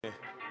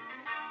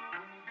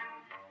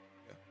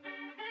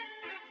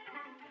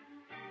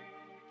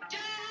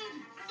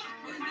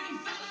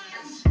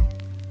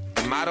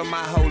motto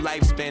my whole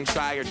life's been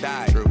try or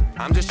die.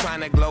 I'm just trying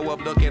to glow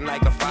up looking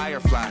like a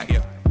firefly.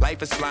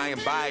 Life is flying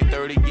by,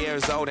 30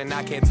 years old and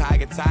I can't tie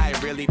a tie.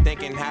 Really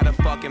thinking how the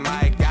fuck am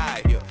I a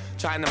guy?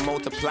 Trying to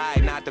multiply,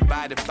 not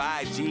divided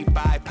by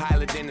G5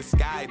 pilot in the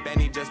sky.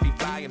 Benny just be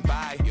flying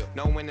by,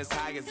 no one as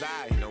high as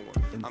I.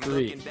 In I'm 3,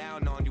 looking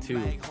down on you, 2,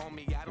 like,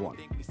 homie, I don't 1.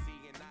 think we see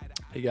eye to eye.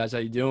 Hey guys, how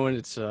you doing?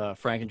 It's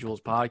Frank and Jules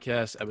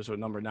podcast, episode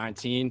number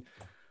 19.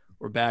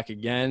 We're back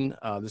again.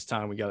 This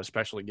time we got a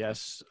special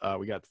guest.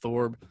 We got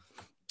Thorb.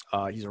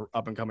 He's an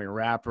up-and-coming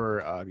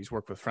rapper. He's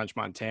worked with French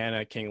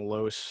Montana, King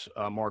Los,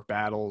 Mark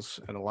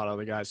Battles, and a lot of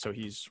other guys. So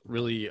he's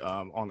really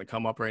on the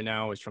come-up right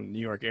now. He's from the New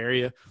York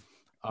area.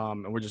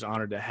 And we're just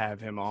honored to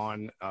have him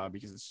on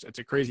because it's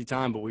a crazy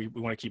time, but we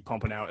want to keep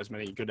pumping out as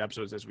many good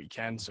episodes as we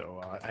can.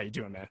 So how you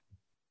doing, man?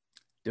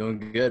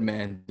 Doing good,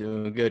 man.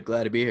 Doing good.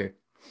 Glad to be here.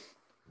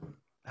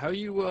 How are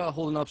you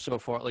holding up so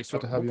far? Like, so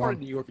what part of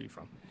New York are you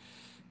from?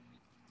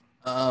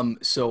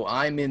 So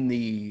I'm in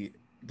the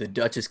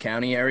Dutchess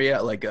County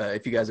area. Like,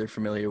 if you guys are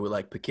familiar with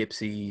like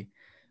Poughkeepsie,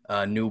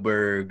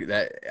 Newburgh,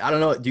 that I don't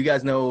know. Do you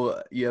guys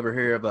know? You ever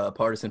hear of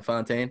Partisan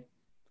Fontaine?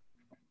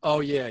 Oh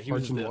yeah, he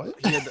had the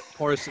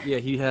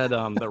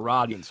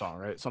Rodian song,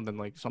 right? Something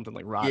like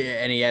Rodian.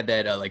 Yeah, and he had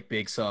that like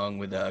big song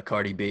with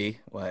Cardi B.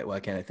 Why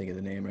can't I think of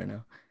the name right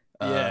now?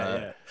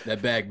 That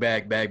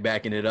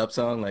backing it up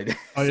song, like.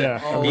 Oh yeah,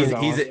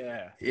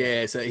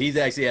 So he's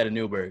actually out of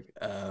Newburgh.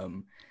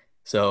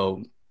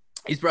 So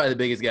he's probably the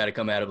biggest guy to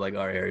come out of like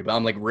our area. But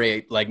I'm like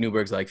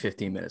Newburgh's like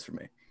 15 minutes from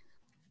me.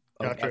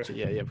 Oh, gotcha.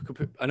 Yeah.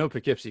 I know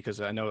Poughkeepsie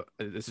because I know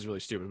this is really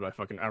stupid, but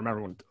I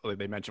remember when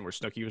they mentioned where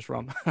Snooki was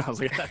from. I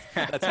was like,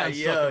 that sounds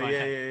yeah.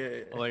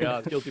 I'm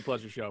like, guilty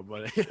pleasure show,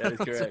 but that is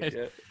correct.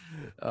 Yeah.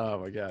 Oh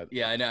my god.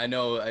 Yeah, I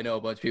know a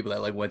bunch of people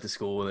that like went to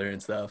school with her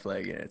and stuff.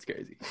 Like, yeah, it's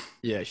crazy.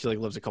 Yeah, she like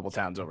lives a couple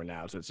towns over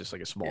now, so it's just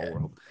like a small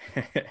world.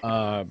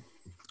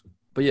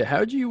 But yeah, how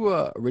did you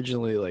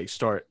originally like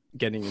start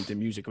getting into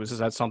music? Was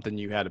that something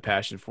you had a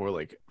passion for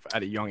like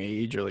at a young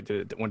age, or like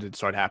when did it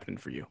start happening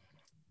for you?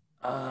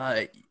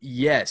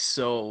 Yes.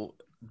 So,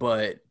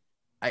 but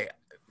I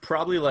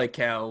probably like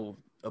how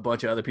a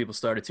bunch of other people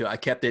started too. I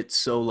kept it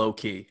so low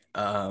key.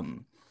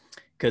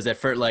 Cause at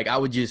first, like I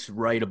would just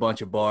write a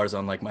bunch of bars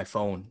on like my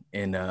phone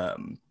when I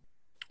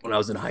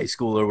was in high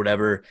school or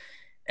whatever,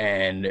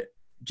 and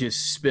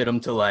just spit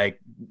them to like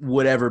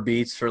whatever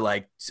beats for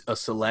like a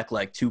select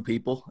like 2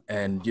 people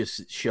and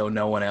just show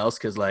no one else.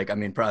 Cause like, I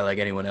mean, probably like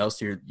anyone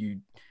else, you're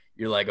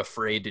like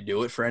afraid to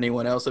do it for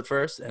anyone else at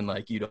first. And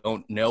like, you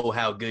don't know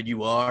how good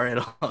you are at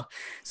all.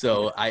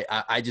 So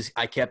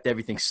I kept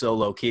everything so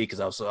low key. Cause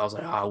I was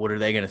like, what are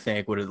they going to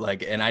think?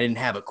 And I didn't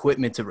have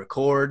equipment to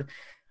record.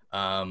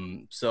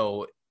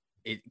 So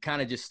it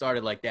kind of just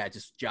started like that,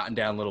 just jotting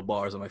down little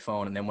bars on my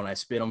phone. And then when I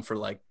spit them for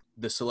like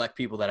the select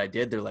people that I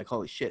did, they're like,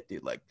 holy shit,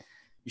 dude, like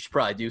you should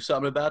probably do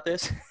something about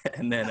this.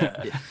 And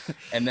then,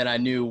 and then I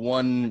knew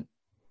one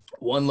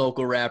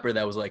local rapper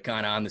that was like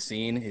kind of on the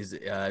scene. His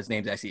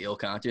name's actually Ill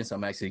Conscience.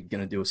 I'm actually going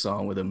to do a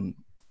song with him,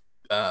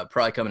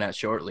 probably coming out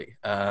shortly.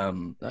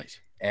 Nice.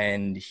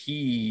 And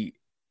he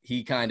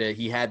had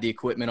the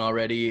equipment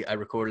already. I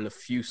recorded a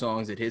few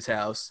songs at his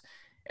house,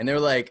 and they're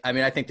like, I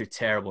mean, I think they're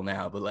terrible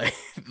now, but like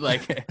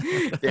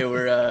they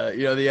were,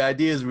 the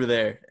ideas were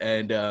there.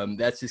 And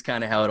that's just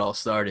kind of how it all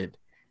started.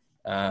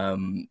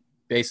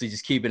 Basically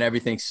just keeping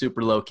everything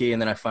super low key.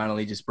 And then I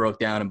finally just broke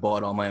down and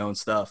bought all my own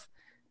stuff.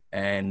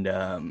 And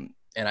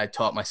I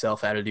taught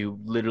myself how to do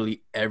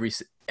literally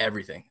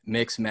everything,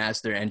 mix,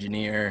 master,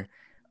 engineer.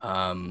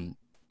 The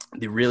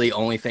really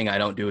only thing I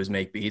don't do is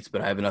make beats,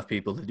 but I have enough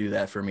people to do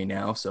that for me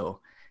now. So,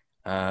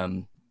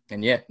 and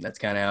yeah, that's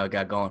kind of how it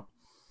got going.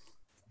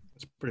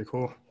 It's pretty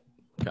cool.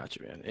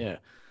 Gotcha, man. Yeah.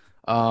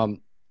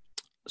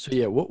 So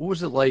yeah, what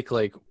was it like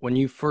when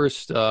you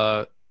first,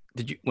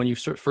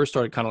 first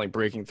started kind of like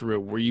breaking through,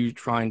 were you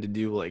trying to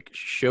do like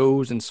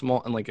shows and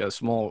like a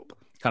small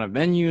kind of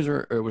venues,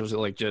 or was it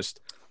like just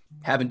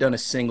haven't done a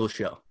single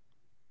show?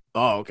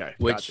 Oh, okay.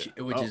 Which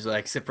is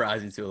like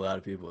surprising to a lot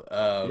of people.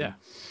 Yeah.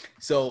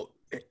 So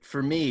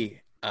for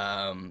me,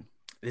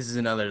 this is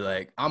another,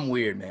 like, I'm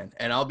weird, man.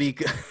 And I'll be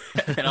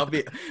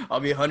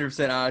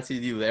 100% honest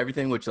with you with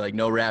everything, which like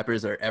no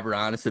rappers are ever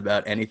honest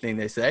about anything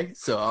they say.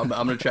 So I'm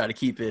going to try to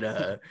keep it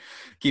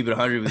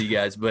 100 with you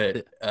guys.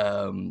 But,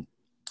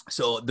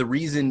 so the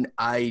reason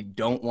I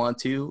don't want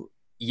to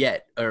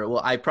yet,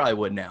 I probably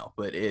would now,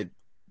 but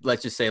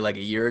let's just say like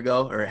a year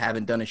ago, or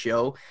haven't done a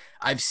show,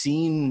 I've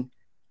seen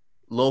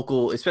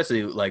local,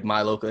 especially like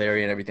my local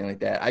area and everything like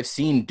that, I've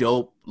seen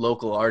dope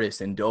local artists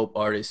and dope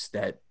artists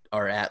that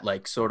are at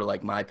like sort of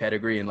like my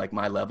pedigree and like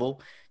my level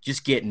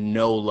just get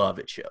no love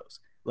at shows.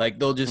 Like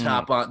they'll just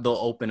hop on, they'll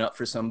open up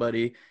for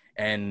somebody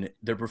and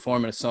they're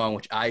performing a song,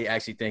 which I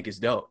actually think is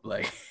dope.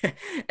 Like,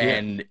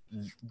 and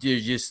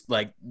you're just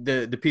like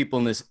the people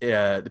in this,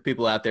 the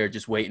people out there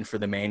just waiting for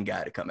the main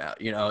guy to come out,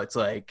 it's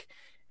like,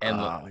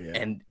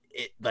 and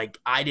it, like,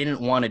 I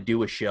didn't want to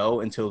do a show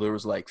until there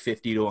was like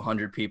 50 to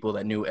 100 people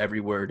that knew every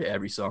word to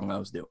every song I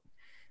was doing.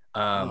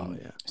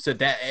 So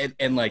that,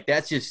 and like,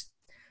 that's just,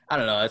 I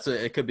don't know.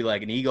 It could be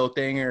like an ego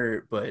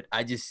thing, but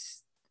I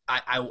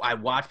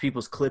watch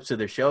people's clips of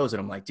their shows and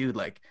I'm like, dude,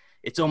 like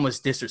it's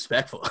almost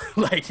disrespectful.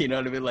 Like, you know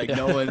what I mean? Like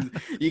no one,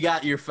 you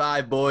got your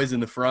 5 boys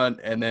in the front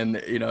and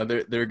then, you know,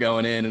 they're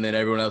going in and then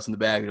everyone else in the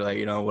back, they're like,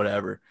 you know,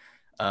 whatever.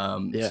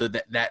 So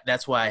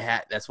that's why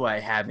I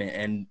haven't.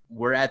 And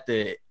we're at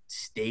the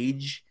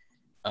stage,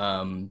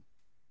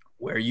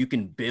 where you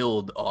can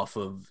build off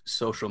of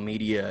social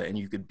media and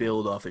you could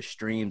build off of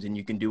streams and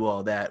you can do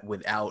all that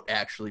without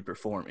actually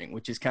performing,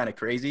 which is kind of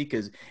crazy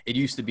because it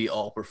used to be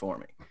all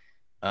performing.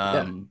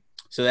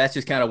 So that's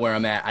just kind of where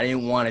I'm at. I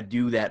didn't want to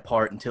do that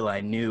part until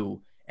I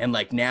knew. And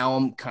like now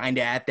I'm kind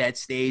of at that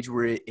stage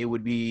where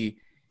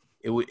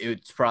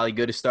it's probably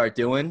good to start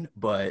doing,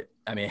 but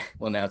I mean,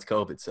 well, now it's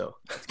COVID, so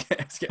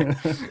it's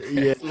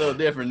a little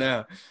different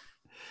now.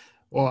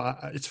 Well,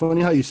 it's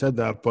funny how you said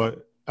that,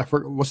 but I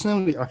forgot what's the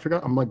name. I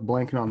forgot. I'm like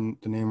blanking on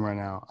the name right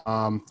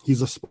now.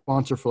 He's a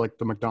sponsor for like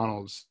the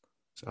McDonald's.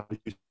 Travis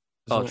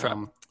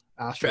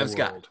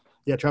Scott.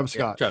 Yeah, Travis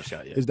Scott. Travis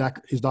Scott. Yeah.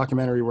 His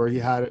documentary where he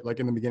had it like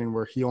in the beginning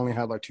where he only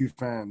had like 2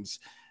 fans,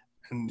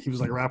 and he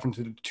was like rapping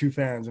to 2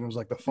 fans, and it was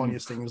like the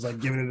funniest thing. He was like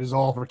giving it his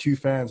all for 2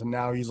 fans, and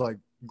now he's like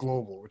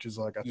global, which is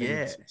like I think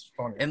it's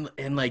funny.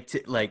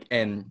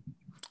 And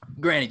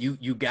granted,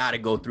 you got to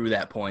go through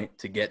that point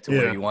to get to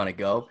where you want to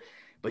go,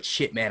 but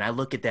shit, man, I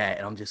look at that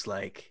and I'm just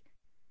like.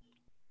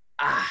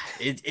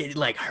 It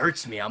like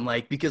hurts me. I'm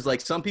like, because like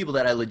some people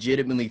that I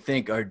legitimately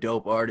think are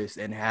dope artists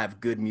and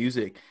have good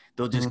music,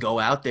 they'll just go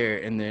out there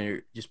and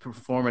they're just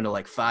performing to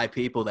like 5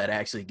 people that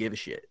actually give a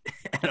shit.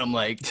 And I'm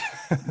like,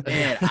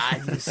 man,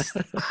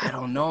 I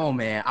don't know,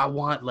 man. I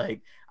want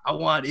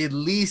at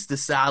least a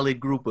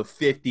solid group of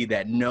 50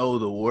 that know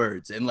the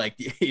words and like,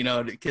 you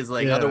know, because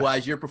like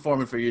otherwise you're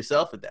performing for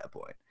yourself at that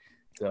point.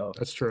 So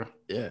that's true.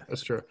 Yeah,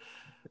 that's true.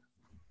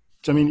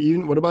 So I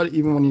mean, what about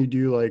even when you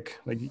do like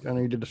I know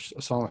you did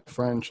a song with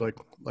French, like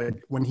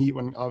when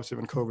obviously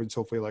when COVID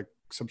hopefully like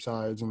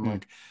subsides and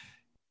like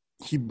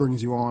he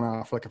brings you on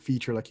off like a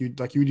feature, like you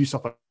would do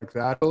stuff like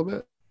that a little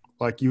bit,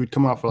 like you would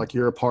come out for like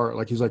your part,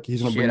 like he's gonna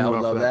bring you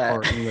out for that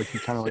part, and like you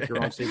kind of like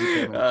you're on stage with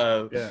him.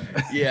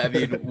 Yeah. I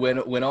mean,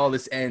 when all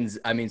this ends,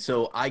 I mean,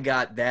 so I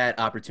got that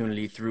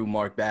opportunity through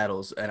Mark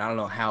Battles, and I don't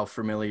know how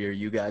familiar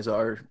you guys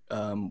are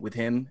with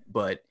him,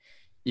 but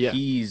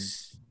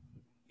he's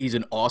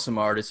an awesome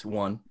artist,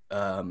 1.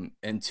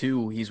 And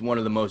 2, he's one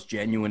of the most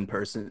genuine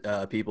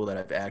people that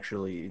I've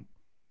actually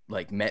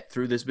like met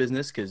through this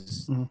business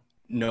because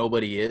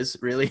nobody is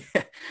really.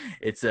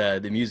 It's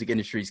the music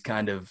industry is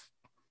kind of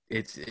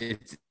it's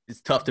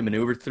tough to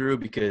maneuver through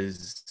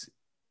because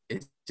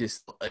it's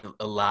just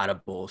a lot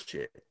of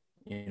bullshit.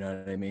 You know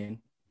what I mean?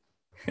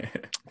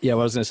 Yeah,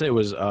 what I was gonna say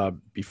was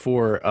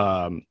before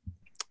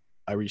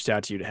I reached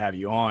out to you to have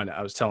you on,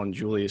 I was telling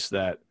Julius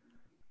that.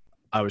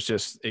 I was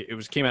just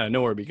it came out of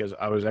nowhere because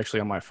I was actually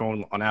on my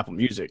phone on Apple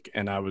Music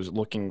and I was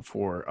looking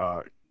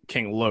for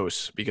King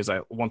Los because I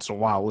once in a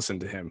while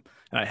listened to him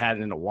and I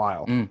hadn't in a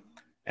while.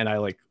 And I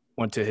like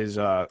went to his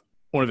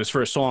one of his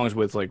first songs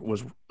with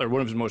one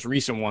of his most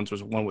recent ones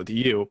was one with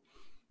you.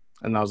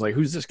 And I was like,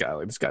 who's this guy?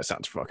 Like, this guy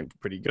sounds fucking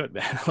pretty good,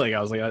 man. Like, I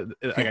was like,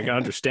 I can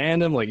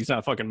understand him. Like, he's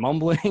not fucking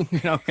mumbling,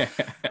 you know? I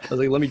was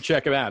like, let me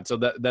check him out. So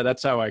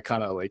that's how I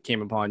kind of like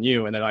came upon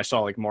you. And then I saw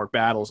like Mark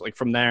Battles, like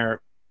from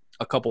there,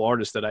 a couple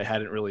artists that I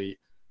hadn't really,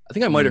 I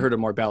think I might've heard of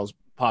Mark Battles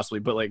possibly,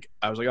 but like,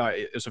 I was like, oh,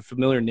 it's a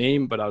familiar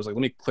name, but I was like,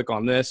 let me click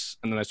on this.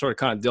 And then I started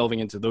kind of delving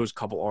into those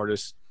couple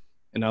artists.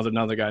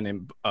 Another guy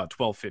named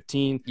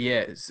 1215.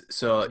 Yes.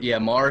 So yeah,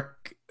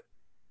 Mark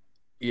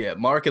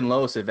and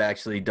Los have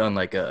actually done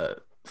like a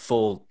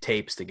full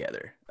tapes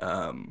together.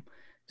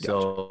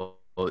 So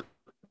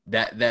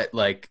that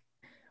like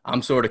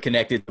I'm sort of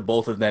connected to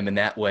both of them in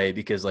that way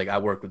because like I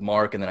work with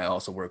Mark and then I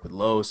also work with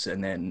Los,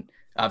 and then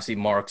obviously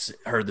Mark's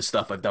heard the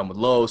stuff I've done with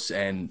Los,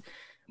 and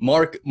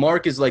Mark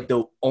is like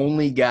the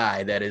only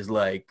guy that is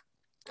like,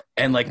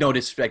 and like no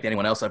disrespect to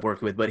anyone else I've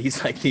worked with, but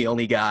he's like the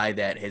only guy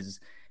that has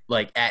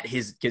like at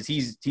his, because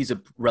he's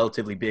a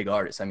relatively big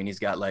artist. I mean, he's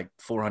got like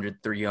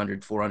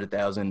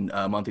 400,000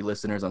 monthly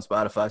listeners on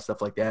Spotify,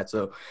 stuff like that.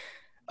 So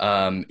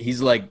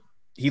he's like,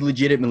 he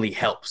legitimately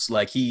helps.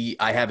 Like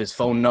I have his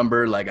phone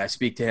number. Like I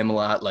speak to him a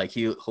lot. Like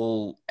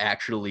he'll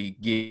actually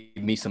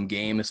give me some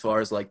game as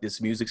far as like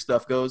this music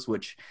stuff goes,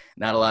 which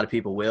not a lot of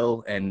people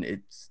will. And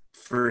it's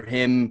for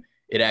him,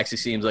 it actually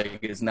seems like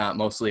it's not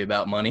mostly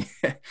about money,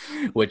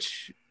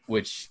 which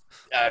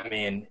I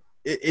mean,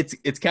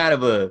 it's kind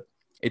of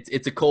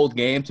it's a cold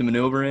game to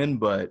maneuver in,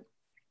 but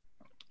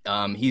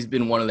he's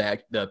been one of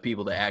the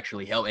people that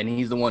actually help, and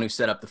he's the one who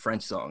set up the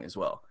French song as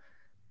well.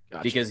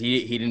 Gotcha. Because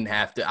he didn't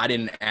have to. I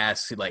didn't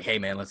ask like, hey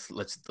man, let's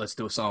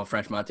do a song with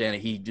French Montana.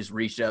 He just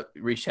reached out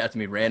to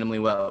me randomly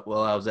while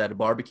I was at a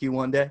barbecue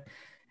one day,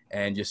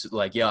 and just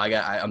like, yo,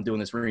 I'm doing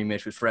this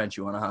remix with French.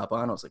 You want to hop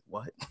on? I was like,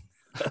 what?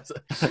 I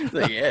was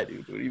like, yeah,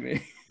 dude. What do you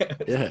mean?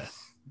 Yeah,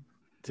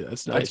 dude,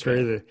 that's nice. That's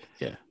crazy. Man.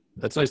 Yeah.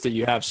 That's nice that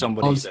you have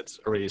somebody that's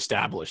already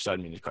established. I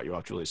didn't mean to cut you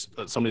off, Julius.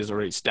 Somebody that's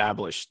already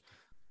established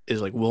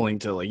is like willing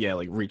to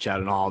like reach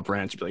out an olive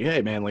branch and be like,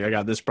 hey man, like I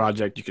got this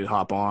project, you could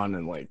hop on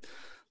and like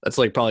that's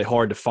like probably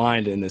hard to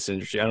find in this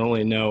industry. I don't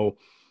really know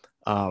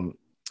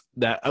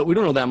that we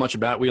don't know that much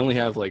about. We only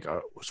have like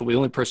so the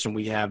only person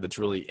we have that's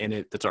really in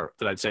it that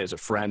I'd say is a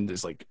friend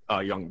is like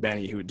young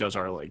Benny, who does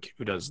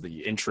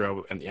the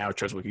intro and the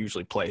outros. We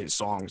usually play his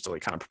songs to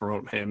like kind of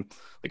promote him,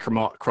 like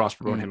cross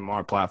promote him on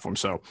our platform.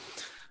 So,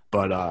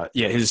 but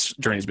yeah, his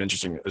journey's been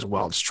interesting as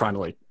well. Just trying to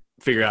like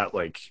figure out,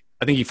 like,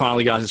 I think he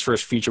finally got his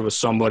first feature with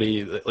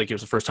somebody that, like, it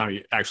was the first time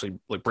he actually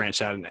like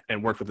branched out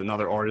and worked with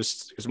another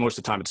artist, because most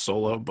of the time it's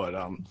solo, but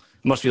it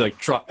must be like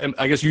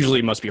I guess usually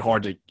it must be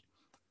hard to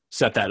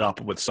set that up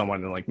with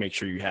someone and like make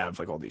sure you have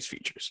like all these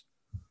features.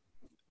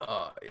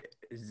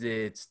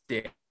 It's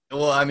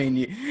well, I mean,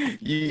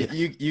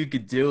 you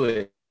could do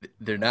it.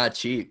 They're not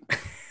cheap.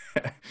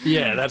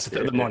 Yeah, that's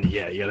the money.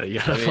 Yeah, you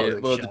gotta. I mean,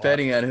 like, well,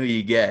 depending on who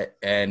you get,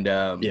 and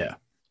yeah.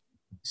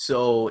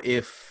 So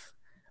if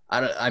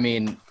I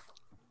mean,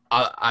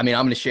 I'm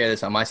going to share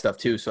this on my stuff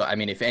too. So I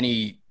mean, if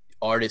any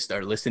artists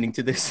are listening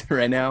to this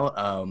right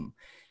now,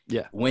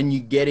 yeah, when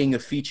you're getting a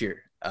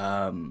feature,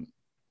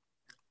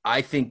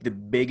 I think the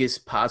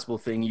biggest possible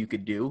thing you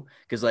could do,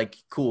 because like,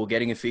 cool,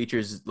 getting a feature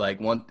is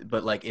like one,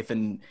 but like if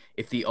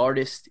the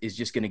artist is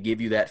just going to give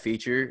you that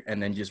feature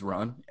and then just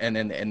run, and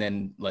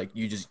then like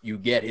you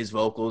get his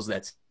vocals,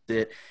 that's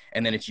it,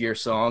 and then it's your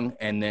song,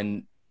 and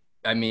then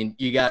I mean,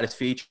 you got his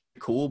feature,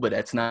 cool, but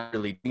that's not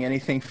really doing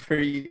anything for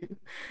you.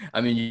 I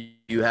mean,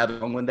 you have a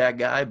song with that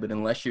guy, but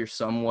unless you're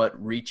somewhat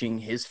reaching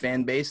his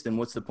fan base, then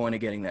what's the point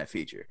of getting that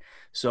feature?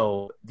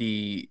 So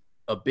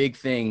a big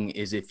thing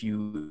is if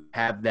you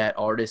have that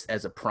artist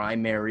as a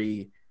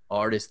primary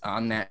artist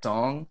on that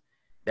song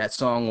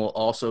will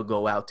also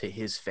go out to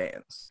his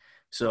fans.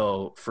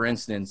 So for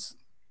instance,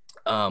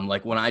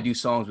 like when I do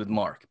songs with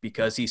Mark,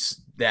 because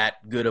he's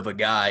that good of a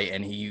guy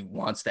and he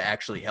wants to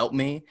actually help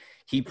me,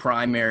 he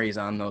primaries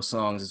on those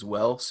songs as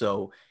well.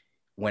 So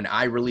when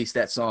I release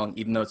that song,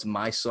 even though it's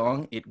my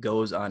song, it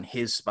goes on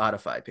his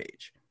Spotify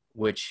page,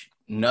 which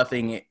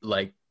nothing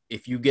like,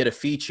 if you get a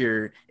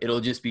feature, it'll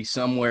just be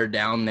somewhere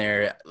down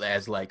there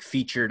as like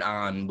featured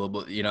on, blah,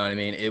 blah, you know what I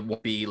mean? It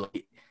won't be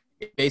like,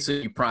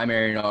 basically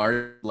primary an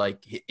artist,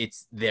 like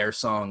it's their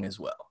song as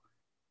well.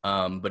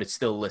 But it's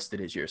still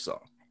listed as your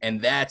song.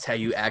 And that's how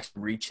you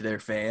actually reach their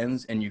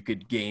fans, and you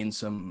could gain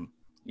some,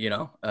 you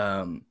know,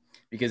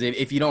 because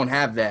if you don't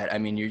have that, I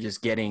mean, you're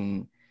just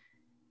getting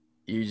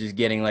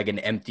like an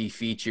empty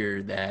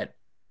feature that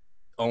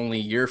only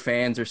your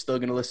fans are still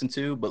going to listen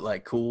to, but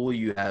like, cool,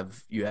 you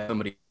have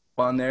somebody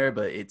on there,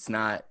 but it's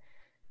not,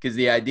 because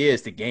the idea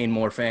is to gain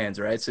more fans,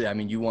 right? So I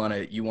mean, you want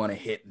to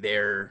hit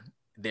their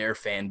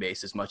fan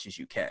base as much as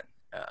you can.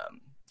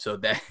 So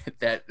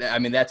that I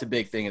mean, that's a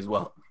big thing as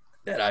well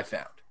that I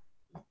found.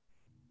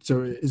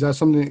 So is that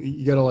something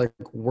you got to like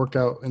work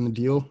out in the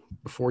deal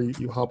before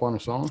you hop on a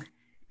song?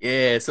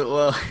 Yeah. So,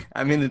 well,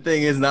 I mean, the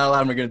thing is, not a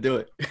lot of them are going to do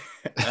it.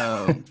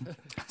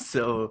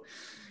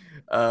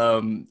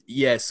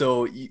 Yeah.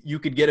 So you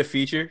could get a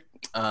feature,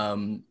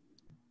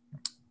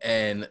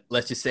 and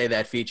let's just say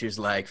that feature's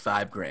like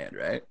 $5,000,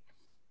 right?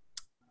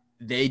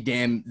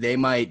 They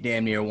might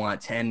damn near want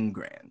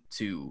 $10,000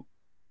 to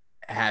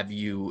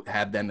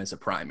have them as a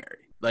primary.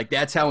 Like,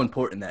 that's how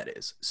important that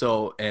is.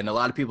 So, and a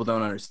lot of people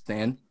don't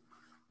understand.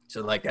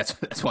 So like,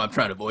 that's why I'm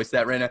trying to voice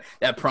that right now.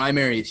 That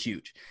primary is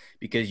huge,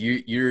 because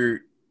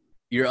you're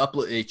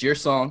it's your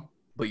song,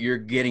 but you're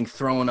getting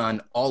thrown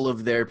on all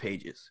of their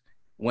pages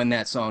when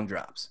that song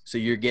drops. So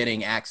you're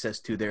getting access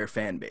to their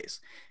fan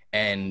base,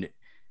 and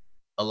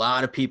a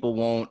lot of people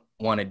won't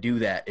want to do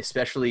that,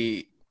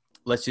 especially,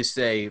 let's just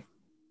say,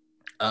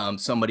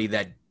 somebody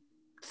that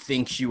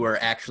thinks you are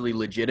actually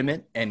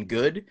legitimate and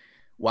good.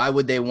 Why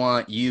would they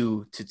want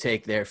you to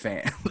take their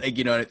fan? Like,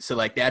 you know, so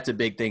like, that's a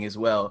big thing as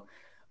well.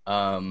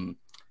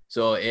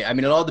 So I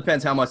mean, it all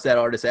depends how much that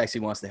artist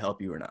actually wants to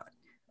help you or not.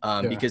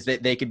 Because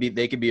they could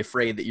be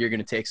afraid that you're going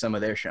to take some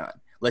of their shine.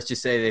 Let's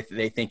just say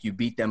they think you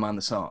beat them on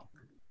the song,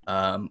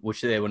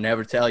 which they will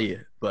never tell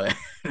you, but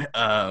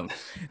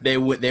they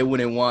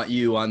wouldn't want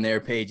you on their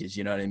pages.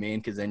 You know what I mean?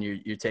 Because then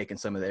you're taking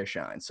some of their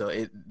shine.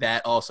 So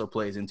that also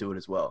plays into it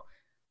as well.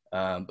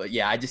 But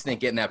yeah, I just think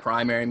getting that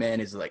primary,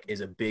 man, is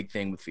a big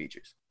thing with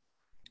features.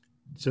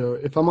 So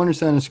if I'm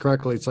understanding this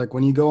correctly, it's like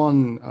when you go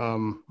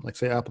on, like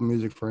say Apple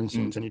Music, for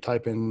instance, and you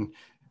type in,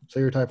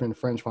 say you're typing in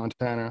French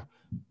Montana,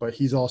 but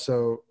he's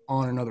also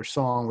on another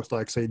song with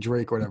like, say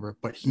Drake or whatever,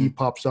 but he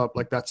pops up,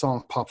 like that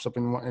song pops up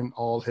in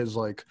all his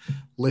like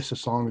list of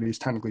songs that he's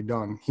technically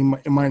done.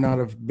 It might not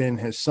have been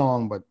his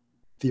song, but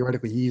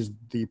theoretically he's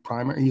the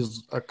primary.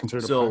 He's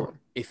considered a primary.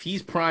 If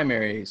he's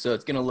primary, so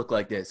it's going to look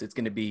like this. It's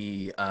going to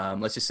be,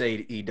 let's just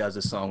say he does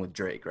a song with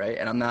Drake, right?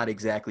 And I'm not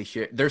exactly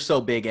sure. They're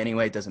so big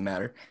anyway, it doesn't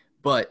matter.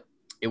 But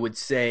it would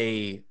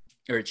say,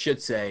 or it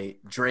should say,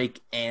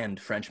 Drake and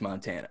French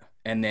Montana,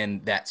 and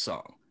then that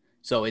song.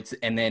 So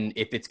and then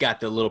if it's got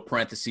the little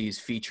parentheses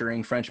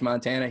featuring French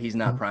Montana, he's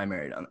not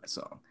primaried on that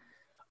song.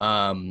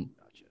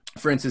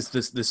 For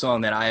instance, the song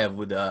that I have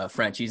with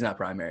French, he's not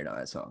primaried on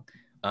that song.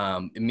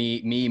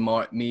 Me,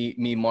 Mark,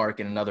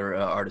 and another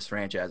artist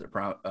franchise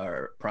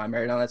are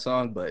primaried on that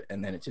song,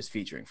 and then it's just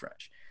featuring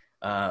French.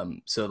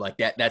 So like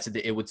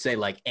it would say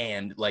like,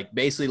 and like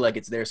basically like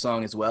it's their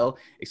song as well,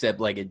 except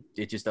like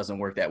it just doesn't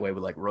work that way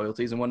with like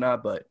royalties and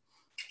whatnot. But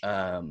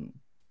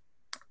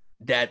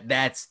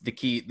that's the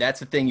key. That's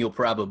the thing you'll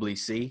probably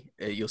see.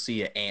 You'll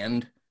see an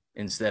and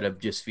instead of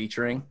just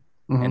featuring.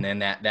 Mhm. And then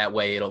that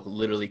way it'll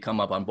literally come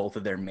up on both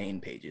of their main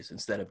pages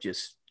instead of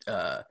just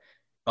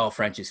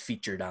French is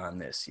featured on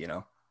this, you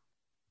know.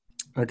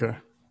 Okay.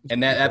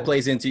 And that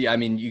plays into, I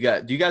mean, do you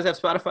guys have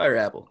Spotify or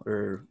Apple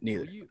or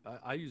neither?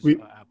 I use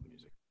Apple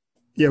Music.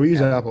 Yeah, we use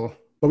Apple,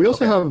 but we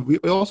also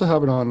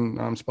have it on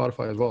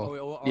Spotify as well.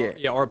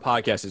 Our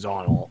podcast is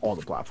on all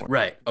the platforms.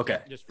 Right.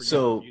 Okay. Just for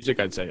so music,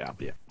 I'd say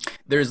Apple. Yeah.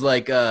 There's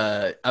like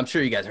I'm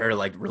sure you guys heard of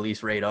like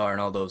Release Radar and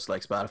all those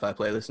like Spotify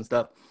playlists and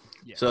stuff.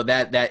 Yeah. So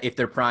that if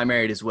they're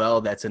primaried as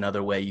well, that's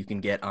another way you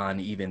can get on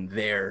even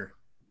their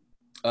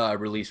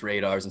release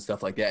radars and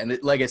stuff like that. And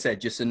like I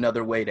said, just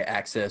another way to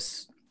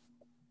access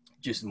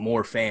just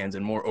more fans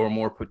and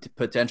more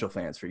potential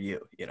fans for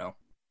you, you know.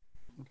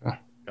 Okay.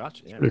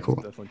 Gotcha. Yeah, pretty cool.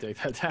 Definitely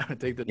take that down.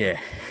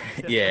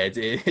 Yeah.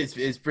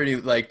 It's pretty,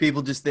 like,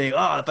 people just think,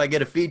 oh, if I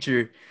get a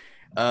feature,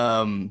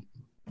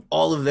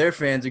 all of their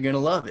fans are gonna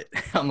love it.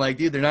 I'm like,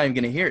 dude, they're not even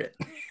gonna hear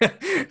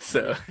it.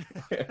 So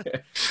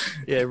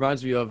yeah, it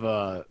reminds me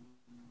of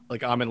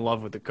like I'm in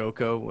Love with the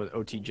Coco with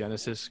OT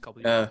Genesis a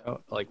couple years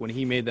ago. Like when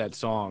he made that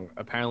song,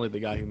 apparently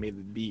the guy who made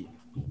the beat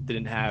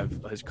didn't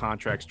have his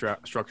contract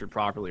structured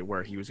properly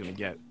where he was going to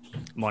get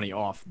money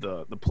off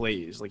the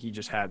plays. Like he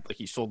just had, like,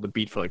 he sold the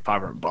beat for like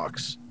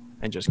 $500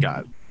 and just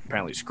got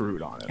apparently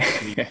screwed on it. Like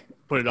he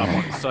put it up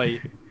on the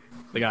site,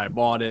 the guy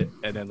bought it,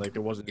 and then like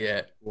there wasn't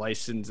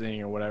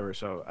licensing or whatever.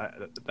 So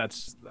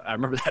I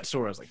remember that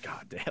story. I was like,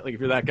 God damn! Like if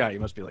you're that guy, you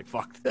must be like,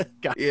 fuck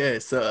that guy. Yeah.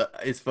 So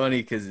it's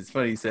funny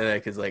you say that,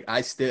 because like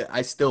I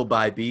still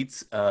buy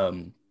beats,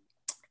 and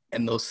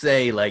they'll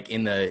say like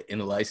in the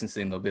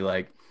licensing, they'll be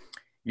like,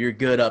 you're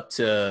good up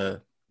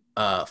to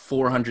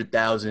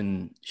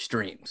 400,000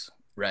 streams,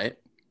 right?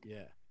 Yeah.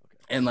 Okay.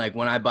 And like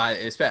when I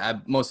buy,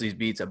 most of these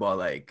beats I bought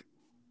like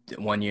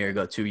 1 year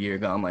ago, 2 years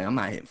ago, I'm like, I'm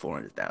not hitting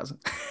 400,000.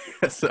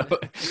 so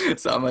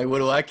I'm like, what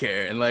do I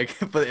care? And like,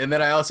 and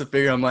then I also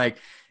figure, I'm like,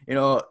 you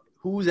know,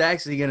 who's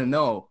actually gonna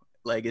know?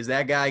 Like, is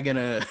that guy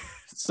gonna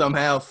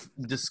somehow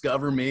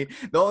discover me?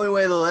 The only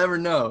way they'll ever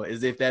know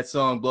is if that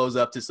song blows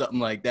up to something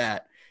like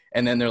that,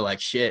 and then they're like,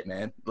 shit,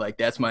 man, like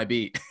that's my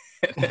beat.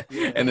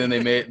 And then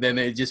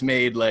they just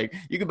made like,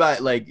 you could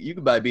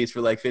buy beats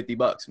for like $50,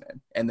 man,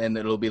 and then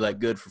it'll be like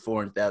good for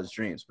 400,000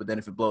 streams. But then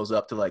if it blows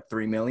up to like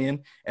 3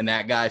 million and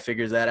that guy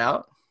figures that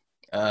out,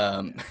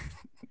 I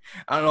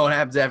don't know what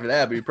happens after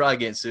that, but you're probably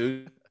getting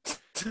sued.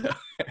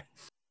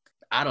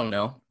 I don't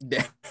know.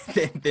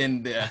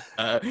 Then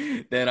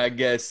I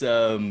guess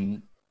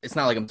it's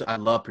not like I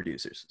love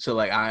producers, so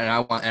like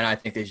I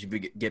think they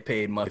should get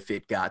paid much if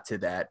it got to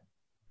that.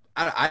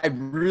 I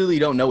really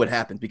don't know what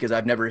happened because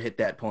I've never hit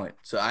that point.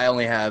 So I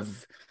only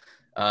have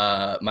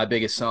my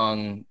biggest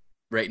song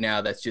right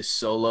now that's just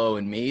solo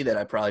and me that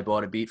I probably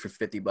bought a beat for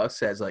 $50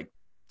 has like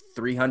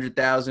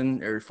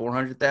 300,000 or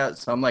 400,000.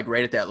 So I'm like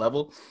right at that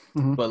level.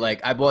 Mm-hmm. But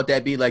like I bought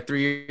that beat like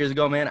 3 years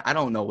ago, man. I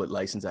don't know what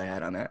license I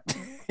had on that.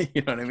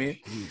 You know what I mean?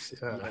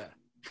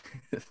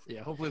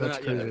 Yeah. Hopefully they're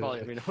not. Yeah,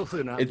 probably. I mean,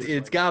 hopefully they're not.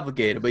 It's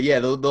complicated, but yeah,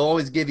 they'll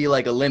always give you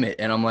like a limit,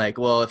 and I'm like,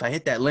 well, if I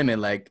hit that limit,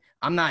 like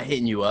I'm not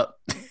hitting you up.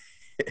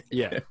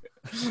 Yeah.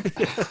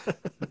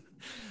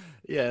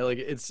 Yeah, like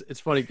it's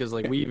funny because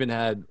like we even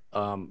had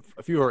a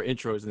few of our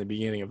intros in the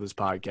beginning of this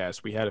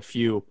podcast. We had a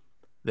few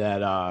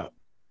that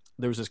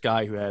there was this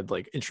guy who had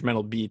like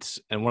instrumental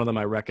beats, and one of them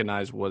I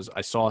recognized was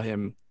I saw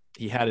him.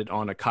 He had it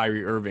on a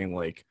Kyrie Irving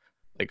like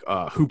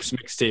hoops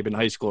mixtape in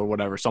high school or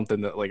whatever,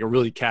 something that like a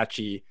really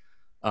catchy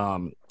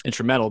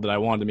instrumental that I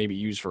wanted to maybe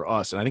use for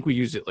us, and I think we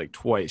used it like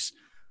twice.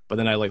 But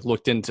then I like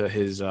looked into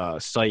his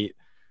site.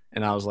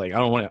 And I was like, I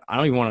don't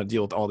even want to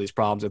deal with all these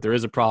problems. If there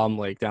is a problem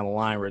like down the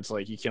line where it's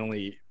like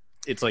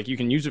it's like you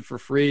can use it for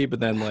free, but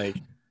then like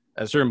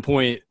at a certain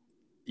point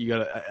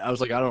I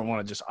was like,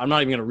 I'm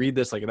not even gonna read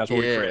this. Like that's why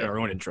we're creating our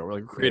own intro. We're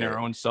like creating our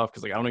own stuff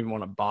because like I don't even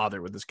want to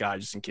bother with this guy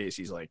just in case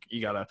he's like, you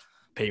gotta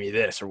pay me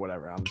this or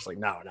whatever. I'm just like,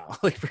 no,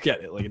 like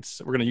forget it. Like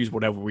we're gonna use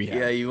whatever we have.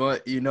 Yeah,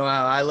 you know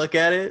how I look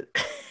at it?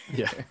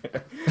 Yeah.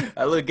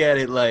 I look at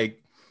it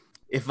like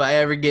if I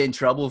ever get in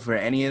trouble for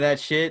any of that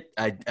shit,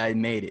 I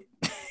made it.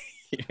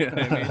 You know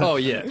what I mean? Oh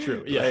yeah,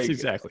 true. Yeah, like,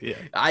 exactly. Yeah.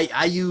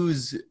 I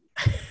use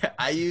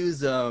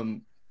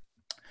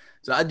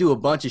so I do a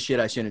bunch of shit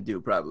I shouldn't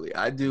do probably.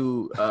 I've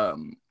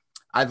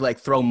like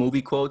throw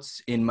movie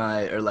quotes in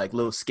or like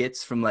little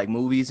skits from like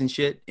movies and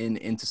shit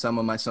into some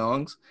of my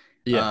songs.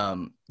 Yeah.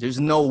 There's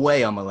no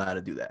way I'm allowed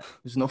to do that.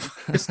 There's no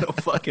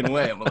fucking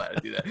way I'm allowed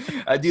to do that.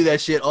 I do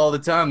that shit all the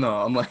time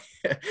though. I'm like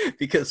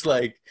because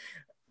like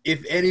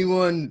if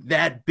anyone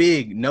that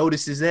big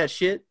notices that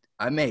shit,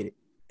 I made it.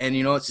 And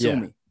you know what? Sue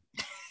me.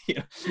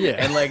 Yeah.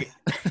 And like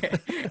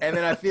and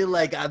then I feel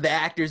like the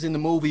actors in the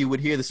movie would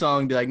hear the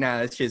song and be like, nah,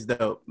 that shit's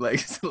dope. Like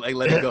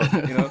let it go,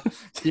 you know?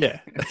 Yeah,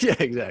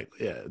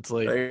 exactly. Yeah. It's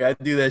like I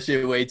do that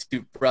shit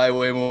probably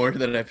way more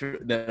than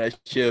I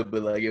should,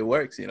 but like it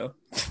works, you know?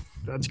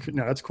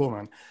 That's cool,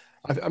 man.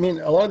 I mean,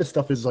 a lot of this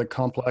stuff is like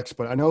complex,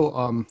 but I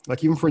know,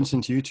 like even for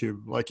instance,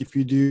 YouTube, like if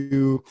you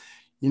do,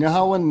 you know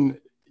how when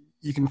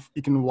you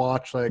can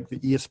watch like the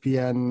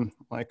ESPN,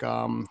 like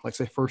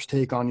say First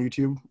Take on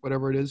YouTube,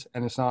 whatever it is,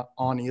 and it's not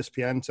on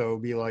ESPN, so it'll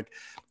be like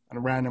a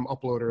random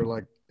uploader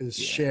like is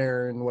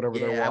sharing whatever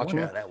they're watching. I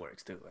wonder how that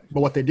works too. Actually.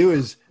 But what they do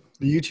is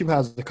the YouTube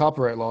has the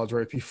copyright laws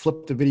where if you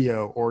flip the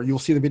video or you'll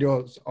see the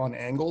videos on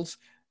angles,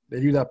 they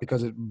do that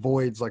because it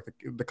voids like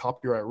the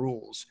copyright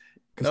rules.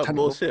 No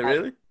bullshit,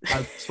 really?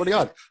 I swear to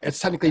God, it's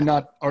technically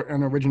not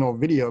an original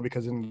video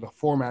because in the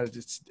format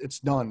it's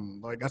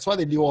done. Like that's why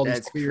they do all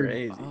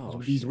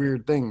these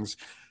weird things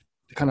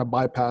to kind of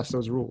bypass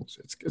those rules.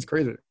 It's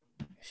crazy.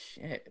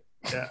 Shit.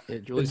 Yeah.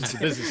 Julius is the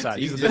business side.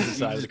 He's the just, business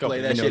side. You just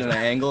play that shit in an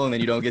angle and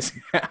then you don't get.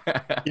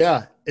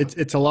 Yeah,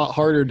 it's a lot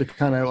harder to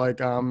kind of like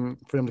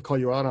for them to call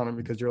you out on it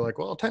because you're like,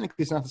 well,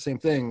 technically it's not the same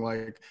thing.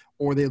 Like,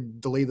 or they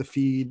delay the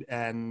feed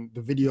and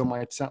the video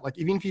might sound like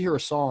even if you hear a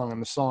song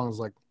and the song's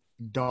like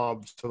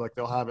dubbed, so like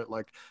they'll have it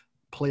like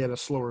play at a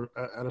slower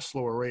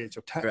rate.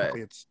 So technically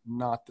it's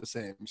not the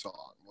same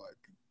song. Like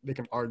they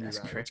can argue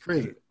that. It's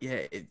crazy.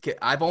 Yeah,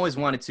 I've always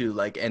wanted to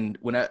like, and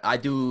when I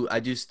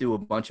just do a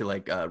bunch of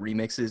like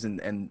remixes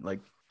and like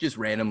just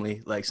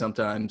randomly, like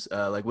sometimes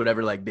like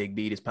whatever like big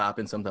beat is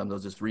popping, sometimes I'll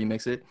just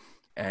remix it.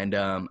 And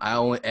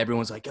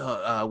everyone's like,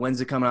 oh,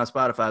 when's it coming on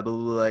Spotify? But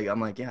like, I'm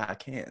like, yeah, I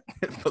can't.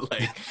 But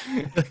like,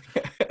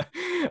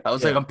 I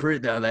was like,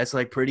 that's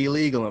like pretty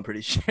illegal. I'm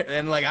pretty sure.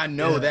 And like, I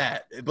know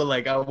that, but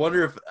like, I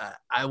wonder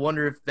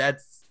if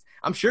that's,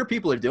 I'm sure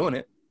people are doing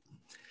it.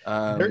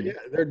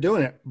 They're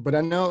doing it, but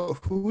I know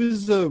who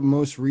is the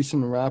most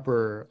recent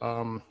rapper.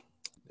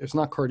 It's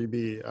not Cardi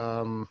B.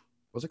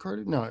 Was it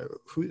Cardi? No,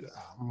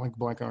 I'm like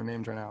blanking on her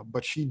names right now,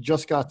 but she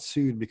just got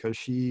sued because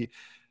she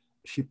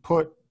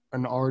put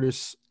an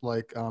artist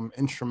like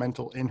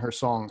instrumental in her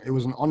song. It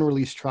was an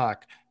unreleased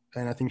track,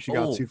 and I think she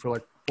got sued for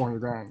like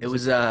 $400,000. It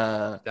was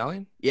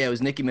Stallion? Yeah, it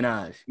was Nicki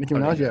Minaj. Nicki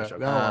Minaj,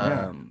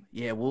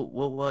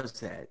 what was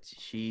that?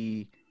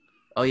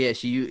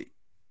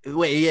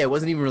 It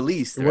wasn't even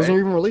released. It wasn't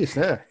even released,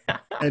 yeah.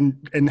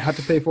 and had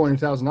to pay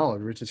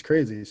 $400,000, which is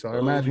crazy. So I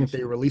imagine if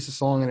they release a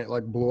song and it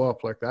like blew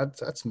up, like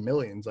that's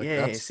millions. Like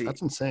that's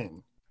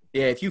insane.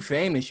 Yeah, if you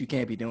famous, you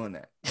can't be doing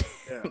that.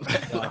 Yeah.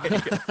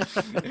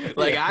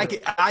 like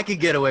I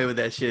could get away with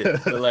that shit,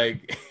 but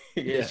like,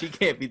 she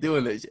can't be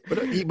doing that shit.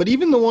 But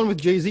even the one with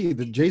Jay-Z,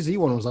 the Jay-Z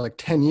one was like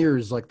 10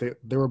 years. Like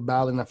they were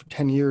battling that for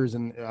 10 years,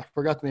 and I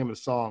forgot the name of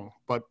the song,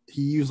 but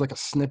he used like a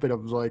snippet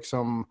of like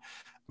some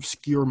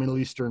obscure Middle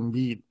Eastern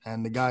beat,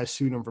 and the guy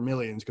sued him for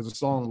millions because the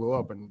song blew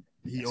up, and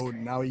he owed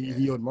money.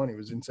 It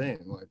was insane.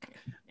 Like,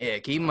 yeah,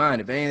 keep in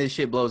mind, if any of this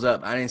shit blows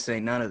up, I didn't say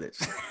none of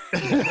this.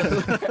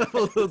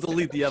 We'll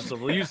delete the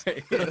episode. We'll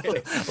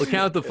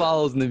count the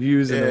follows and the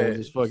views, and then we'll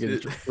just fucking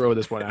throw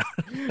this one out.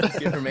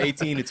 Get from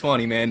 18 to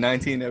 20, man.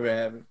 19 never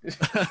happened.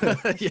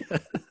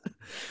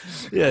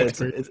 Yeah, it's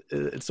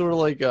sort of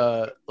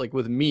like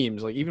with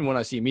memes. Like even when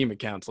I see meme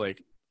accounts,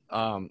 like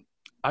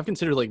I've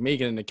considered like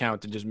making an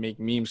account to just make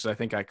memes because I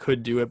think I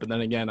could do it, but then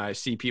again, I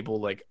see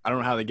people like I don't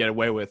know how they get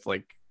away with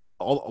like.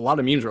 A lot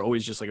of memes are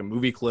always just like a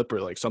movie clip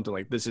or like something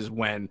like this is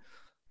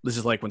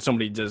like when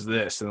somebody does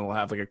this, and they'll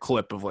have like a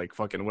clip of like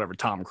fucking whatever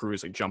Tom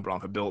Cruise like jumping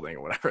off a building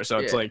or whatever. So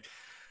it's like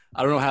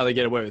I don't know how they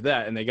get away with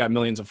that, and they got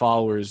millions of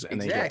followers and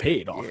they get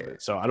paid off of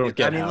it. So I don't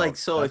get. I mean, like,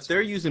 so if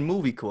they're using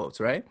movie quotes,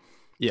 right?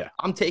 Yeah,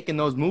 I'm taking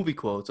those movie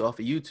quotes off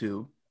of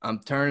YouTube. I'm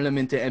turning them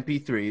into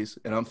MP3s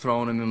and I'm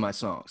throwing them in my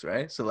songs,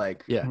 right? So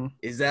like,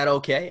 is that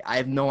okay? I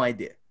have no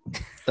idea.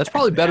 That's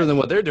probably better than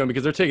what they're doing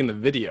because they're taking the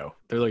video.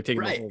 They're like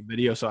taking the whole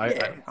video. So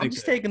I'm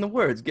just taking the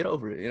words. Get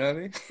over it. You know what I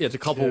mean? Yeah, it's a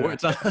couple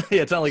words.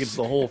 It's not like it's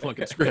the whole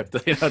fucking script.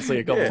 You know, it's like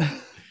a couple.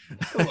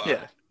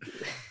 Yeah.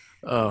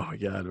 Oh my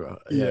god, bro.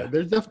 Yeah,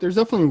 there's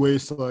definitely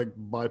ways to like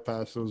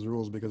bypass those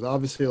rules because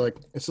obviously like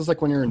it's just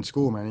like when you're in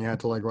school, man. You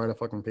had to like write a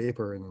fucking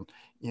paper and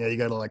you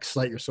got to like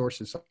cite your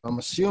sources. So I'm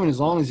assuming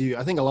as long as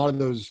I think a lot of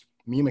those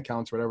meme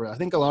accounts or whatever, I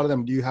think a lot of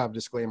them do have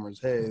disclaimers.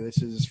 Hey,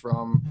 this is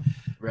from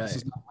this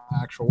is not my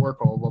actual work,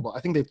 blah blah blah. I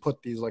think they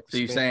put these like. So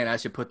you're saying I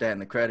should put that in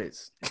the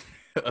credits?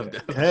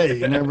 Hey,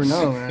 you never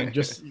know, man.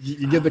 Just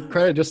you give the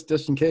credit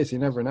just in case. You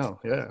never know.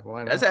 Yeah,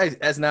 why not?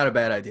 That's not a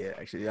bad idea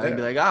actually. I'd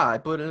be like, I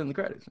put it in the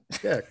credits.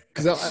 Yeah,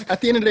 because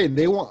at the end of the day,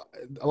 they want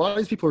a lot of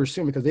these people are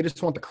assuming because they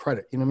just want the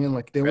credit. You know what I mean?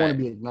 Like they want to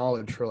be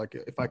acknowledged for like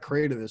if I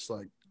created this,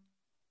 like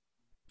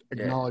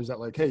acknowledge that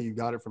like, hey, you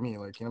got it for me.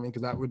 Like you know what I mean?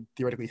 Because that would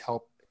theoretically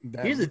help.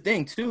 Here's the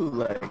thing too,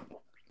 like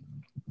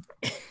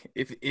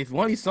if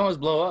one of these songs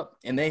blow up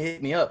and they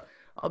hit me up,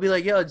 I'll be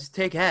like, yo, just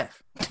take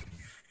half.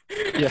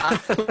 Yeah,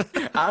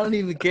 I don't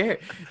even care.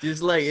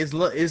 Just like as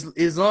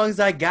long as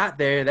I got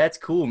there, that's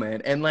cool,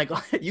 man. And like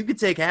you could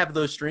take half of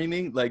those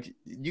streaming. Like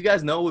you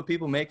guys know what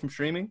people make from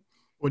streaming?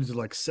 What is it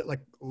like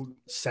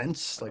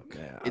cents? Like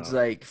it's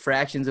like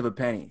fractions of a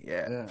penny.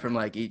 Yeah, from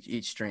like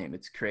each stream.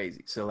 It's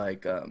crazy. So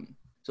like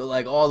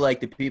all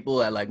like the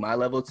people at like my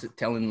level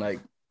telling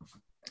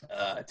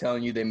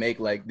you they make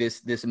like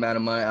this amount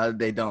of money,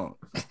 they don't.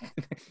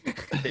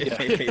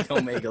 They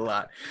don't make a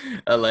lot.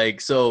 Like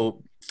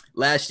so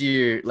last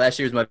year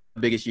was my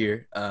biggest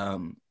year.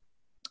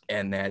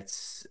 And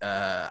that's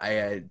I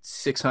had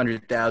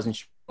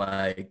 600,000,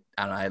 like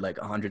I don't know, I had like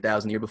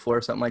 100,000 the year before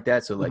or something like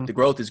that. So like the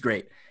growth is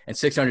great, and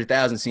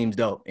 600,000 seems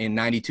dope in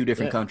 92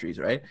 different countries,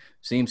 right?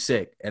 Seems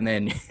sick. And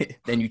then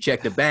then you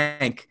check the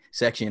bank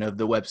section of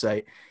the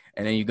website,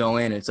 and then you go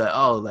in, and it's like,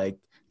 oh, like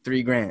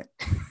 $3,000.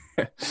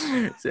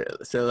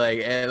 so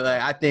like, and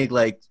like I think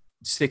like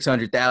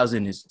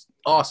 600,000 is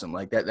awesome.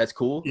 Like that's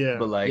cool. Yeah.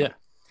 But like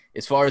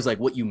as far as like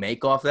what you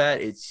make off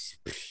that, it's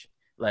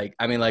like,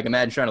 I mean, like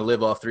imagine trying to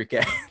live off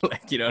 3K,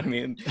 like, you know what I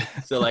mean?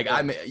 So like,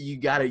 you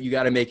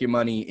gotta make your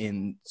money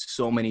in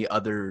so many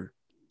other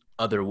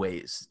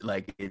ways.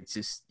 Like it's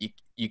just,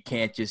 you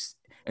can't just,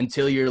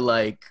 until you're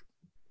like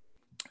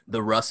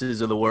the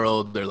Russes of the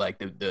world, they're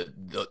like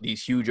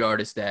these huge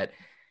artists that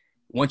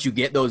once you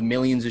get those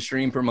millions of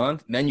stream per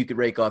month, then you could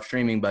rake off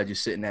streaming by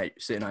just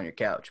sitting on your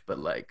couch. But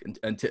like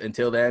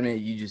until then,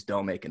 you just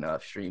don't make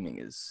enough. Streaming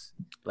is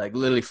like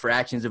literally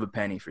fractions of a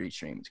penny for each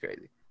stream. It's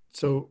crazy.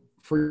 So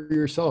for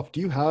yourself, do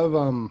you have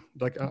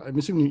like I'm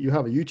assuming you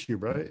have a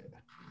YouTube, right?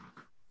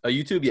 A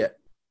YouTube, yeah.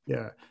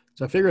 Yeah.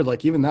 So I figured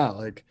like even that,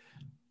 like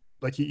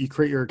you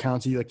create your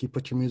accounts, you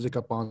put your music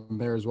up on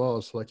there as well.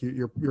 So like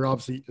you're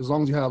obviously, as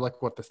long as you have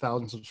like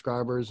 1,000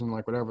 subscribers and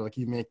like whatever, like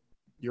you make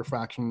your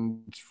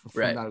fractions from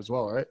that as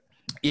well, right?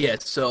 Yeah.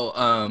 So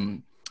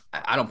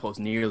I don't post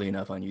nearly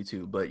enough on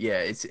YouTube, but yeah,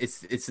 it's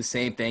the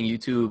same thing.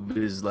 YouTube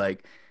is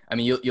like, I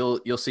mean,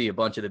 you'll see a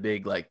bunch of the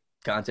big like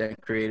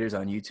content creators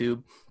on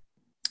YouTube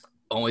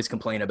always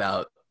complain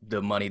about the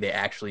money they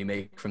actually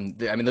make from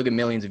I mean, look at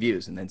millions of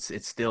views, and then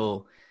it's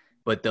still,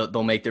 but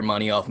they'll make their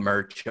money off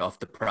merch, off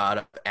the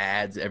product,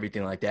 ads,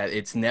 everything like that.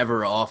 It's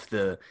never off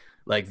the,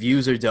 like,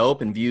 views are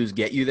dope and views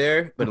get you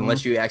there, but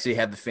unless you actually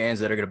have the fans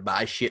that are going to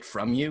buy shit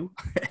from you,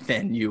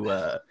 then you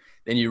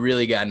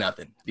really got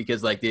nothing.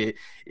 Because like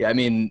I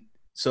mean,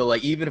 so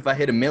like even if I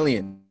hit 1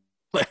 million,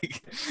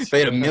 like if I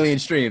hit 1 million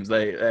streams,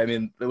 like, I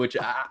mean, which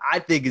I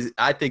think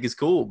is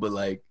cool, but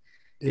like,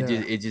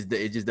 it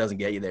just doesn't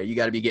get you there. You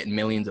got to be getting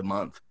millions a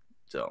month.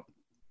 So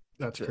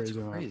that's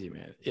crazy,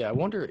 man. Yeah, I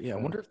wonder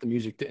if the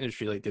music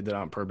industry like did that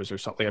on purpose or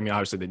something. I mean,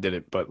 obviously they did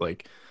it, but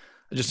like,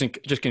 I just think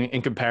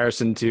in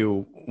comparison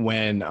to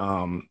when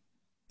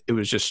it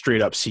was just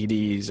straight up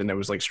CDs and it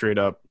was like straight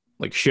up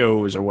like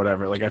shows or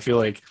whatever. Like I feel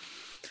like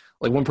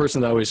one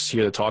person that I always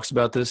hear that talks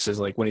about this is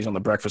like when he's on the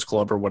Breakfast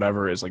Club or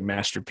whatever is like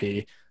Master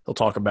P. He'll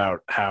talk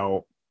about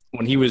how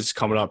when he was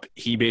coming up,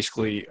 he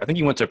basically, I think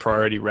he went to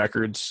Priority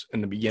Records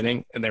in the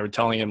beginning, and they were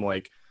telling him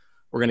like,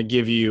 we're going to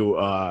give you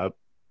a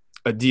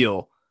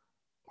deal.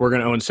 We're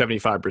going to own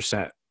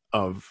 75%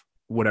 of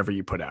whatever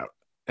you put out.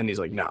 And he's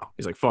like, no.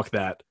 He's like, fuck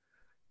that.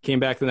 Came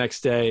back the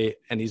next day,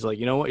 and he's like,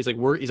 you know what? He's like,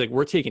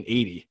 we're taking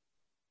 80.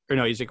 Or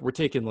no, he's like, we're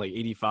taking like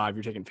 85.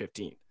 You're taking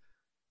 15.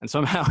 And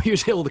somehow he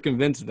was able to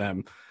convince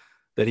them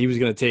that he was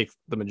going to take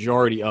the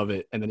majority of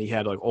it, and then he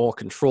had like all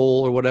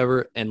control or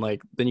whatever. And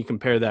like, then you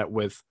compare that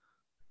with,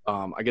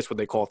 I guess what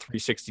they call a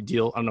 360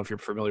 deal. I don't know if you're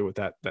familiar with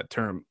that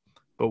term,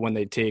 but when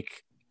they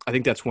take, I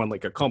think that's when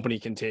like a company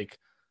can take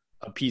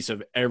a piece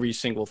of every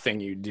single thing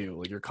you do,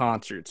 like your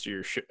concerts,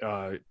 your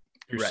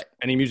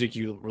any music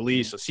you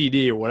release, a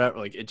CD or whatever.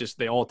 Like it just,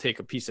 they all take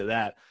a piece of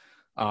that.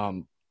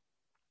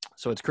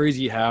 So it's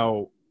crazy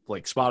how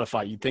like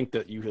Spotify, you think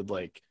that you could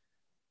like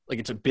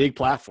it's a big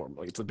platform.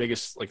 Like it's the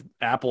biggest, like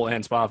Apple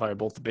and Spotify are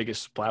both the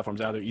biggest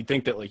platforms out there. You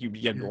think that like you'd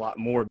get a lot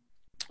more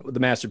with the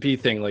Master P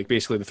thing, like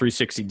basically the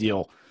 360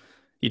 deal.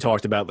 He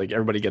talked about like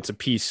everybody gets a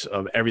piece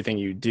of everything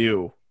you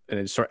do, and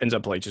it ends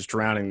up like just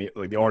drowning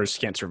the artists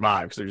can't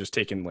survive because they're just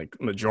taking like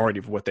majority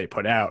of what they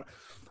put out.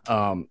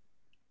 And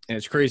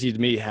it's crazy to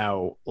me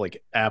how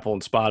like Apple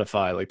and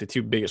Spotify, like the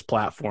two biggest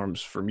platforms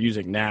for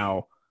music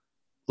now,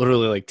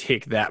 literally like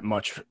take that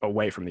much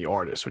away from the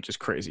artist, which is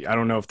crazy. I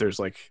don't know if there's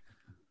like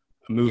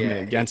a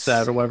movement against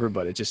that or whatever,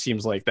 but it just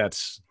seems like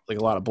that's like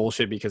a lot of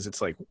bullshit, because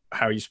it's like,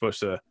 how are you supposed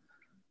to,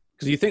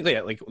 because you think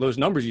that like those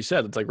numbers you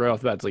said, it's like right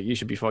off the bat, it's like you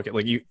should be fucking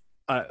like you.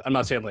 I'm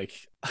not saying like,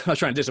 I'm not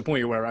trying to disappoint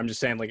you or whatever. I'm just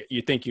saying like,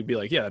 you think you'd be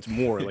like, yeah, that's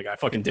more. Like I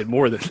fucking did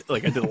more than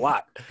like I did a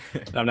lot.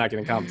 I'm not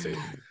getting compensated.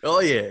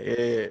 Oh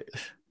yeah.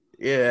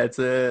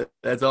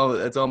 That's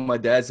all my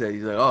dad said.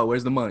 He's like, oh,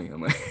 where's the money?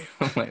 I'm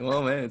like,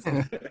 well, man,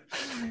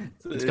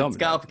 it's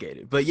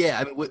complicated. But yeah,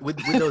 I mean, with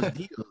those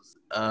deals,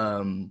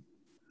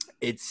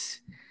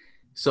 it's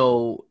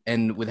so,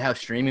 and with how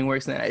streaming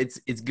works now, it's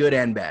good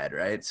and bad,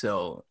 right?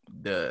 So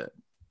the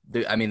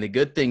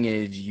good thing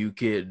is you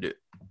could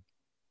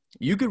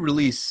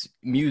release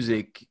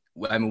music,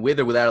 I mean, with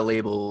or without a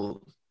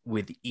label,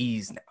 with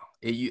ease now.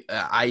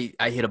 I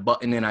hit a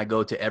button and I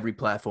go to every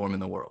platform in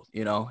the world.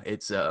 You know,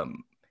 it's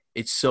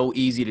so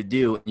easy to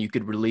do, and you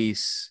could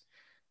release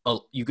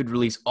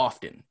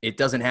often. It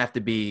doesn't have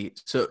to be.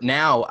 So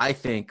now I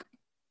think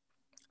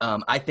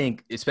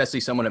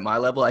especially someone at my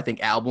level, I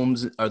think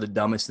albums are the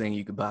dumbest thing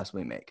you could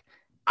possibly make.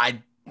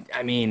 I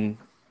mean,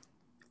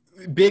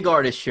 big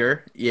artists,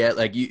 sure, yeah,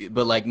 like you,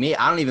 but like me,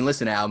 I don't even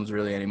listen to albums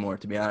really anymore,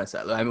 to be honest.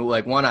 I mean,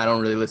 like one, I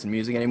don't really listen to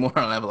music anymore.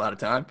 I don't have a lot of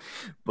time,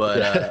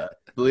 but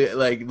believe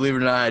it or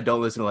not, I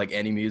don't listen to like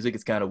any music.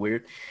 It's kind of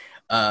weird.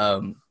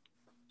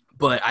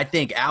 But I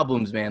think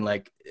albums, man,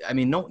 like, I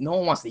mean, no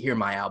one wants to hear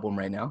my album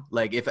right now.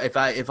 Like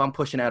if I'm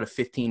pushing out a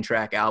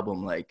 15-track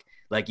album, like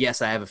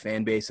yes, I have a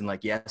fan base, and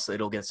like yes,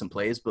 it'll get some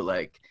plays, but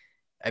like,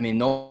 I mean,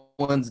 no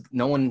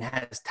one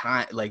has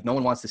time. Like no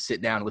one wants to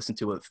sit down and listen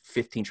to a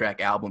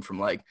 15-track album from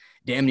like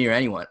damn near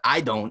anyone.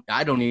 I don't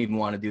even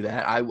want to do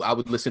that. I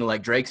would listen to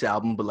like Drake's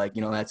album, but like,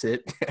 you know, that's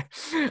it.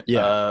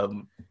 Yeah.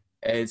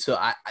 And so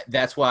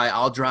that's why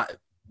I'll drop,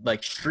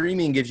 like,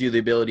 streaming gives you the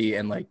ability,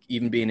 and like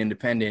even being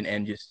independent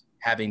and just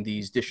having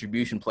these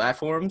distribution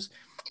platforms,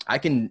 I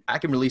can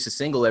release a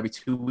single every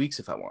 2 weeks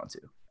if I want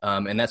to.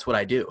 And that's what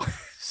I do.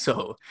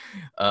 So,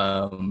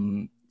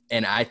 and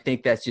I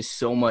think that's just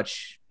so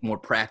much more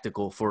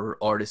practical for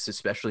artists,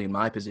 especially in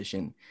my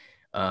position,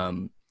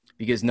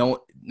 because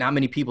not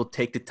many people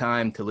take the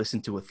time to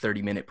listen to a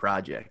 30-minute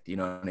project. You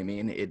know what I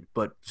mean?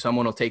 But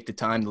someone will take the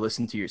time to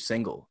listen to your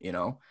single, you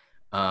know?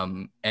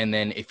 And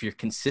then if you're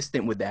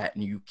consistent with that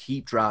and you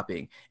keep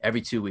dropping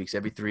every 2 weeks,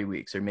 every 3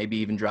 weeks, or maybe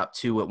even drop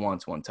 2 at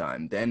once one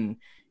time, then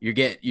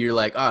you're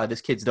like,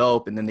 this kid's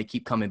dope. And then they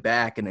keep coming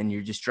back, and then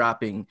you're just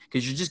dropping,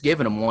 because you're just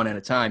giving them one at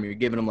a time. You're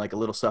giving them like a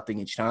little something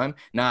each time,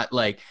 not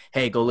like,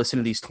 hey, go listen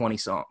to these 20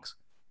 songs,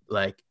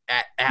 like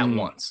at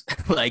once,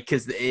 like,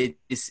 cause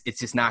it's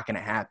just not going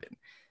to happen.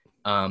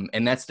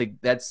 And that's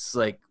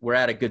like, we're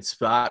at a good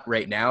spot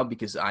right now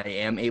because I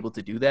am able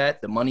to do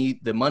that. The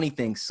money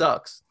thing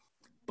sucks.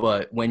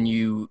 But when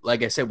you,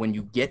 like I said, when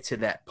you get to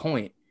that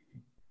point,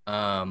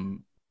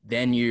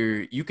 then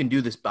you can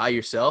do this by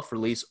yourself,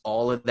 release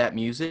all of that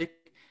music,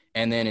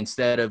 and then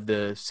instead of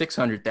the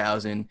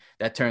 600,000,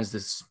 that turns to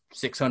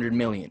 600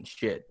 million.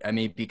 Shit. I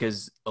mean,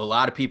 because a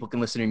lot of people can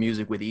listen to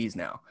music with ease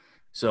now.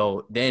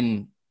 So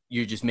then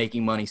you're just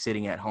making money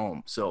sitting at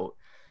home. So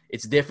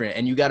it's different,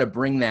 and you got to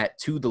bring that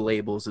to the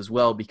labels as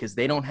well, because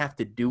they don't have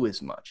to do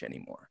as much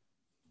anymore.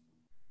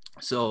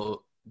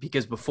 So,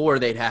 because before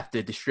they'd have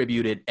to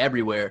distribute it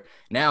everywhere.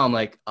 Now I'm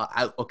like,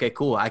 okay,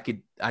 cool. I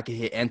could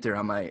hit enter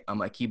on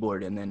my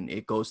keyboard, and then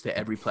it goes to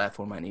every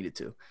platform I needed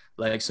to.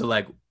 Like, so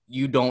like,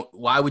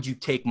 why would you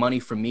take money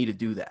from me to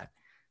do that?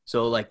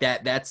 So like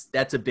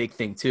that's a big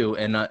thing too.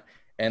 And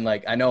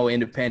like, I know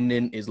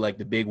independent is like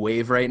the big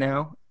wave right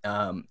now.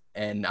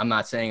 And I'm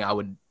not saying I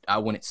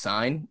wouldn't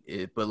sign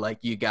it, but like,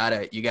 you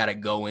gotta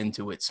go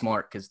into it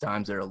smart, because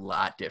times are a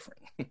lot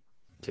different.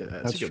 Yeah,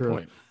 that's a good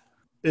point.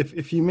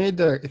 If you made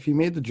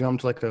the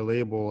jump to like a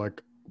label,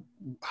 like,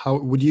 how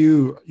would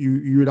you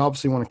would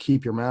obviously want to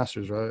keep your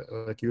masters, right?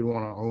 Like, you would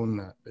want to own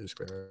that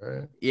basically,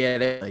 right?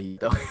 Yeah.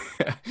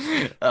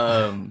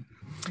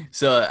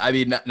 So I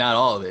mean, not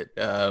all of it.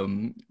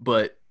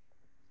 But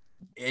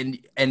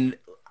and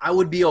I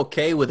would be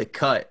okay with a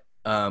cut.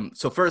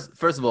 So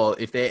first of all,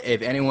 if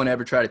anyone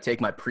ever tried to take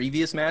my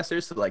previous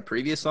masters, so like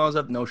previous songs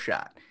up, no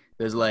shot.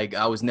 There's like,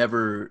 I was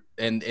never,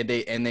 and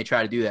they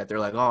try to do that. They're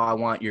like, oh, I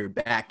want your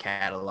back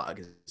catalog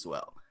as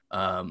well.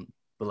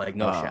 But like,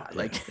 no shot.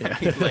 Like,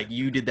 yeah. Like,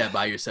 you did that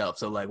by yourself.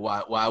 So like,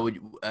 why would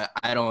you,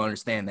 I don't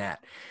understand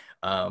that.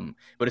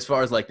 But as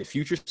far as like the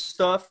future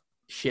stuff,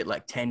 shit,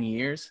 like 10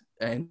 years.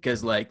 And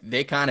cause like,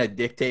 they kind of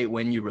dictate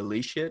when you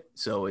release shit.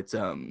 So it's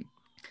a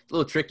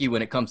little tricky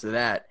when it comes to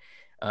that.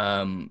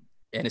 And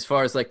as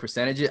far as like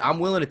percentages, I'm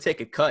willing to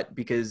take a cut,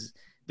 because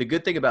the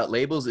good thing about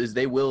labels is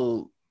they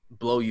will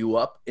blow you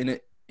up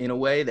in a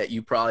way that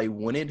you probably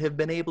wouldn't have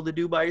been able to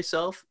do by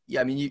yourself.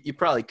 Yeah, I mean, you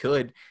probably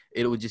could.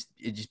 It'd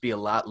just be a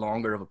lot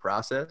longer of a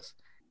process.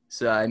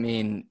 So I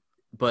mean,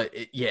 but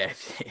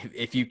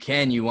if you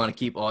can, you want to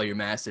keep all your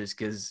masters,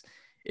 because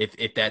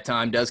if that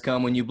time does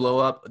come when you blow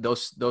up,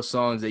 those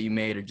songs that you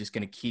made are just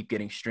gonna keep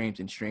getting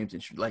streams and streams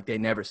and like, they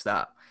never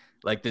stop.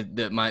 Like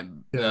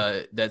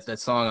that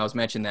song I was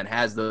mentioning that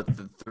has the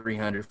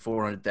 300,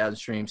 400,000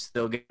 streams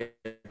still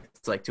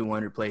gets like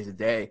 200 plays a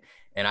day.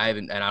 And I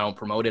don't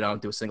promote it. I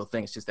don't do a single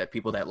thing. It's just that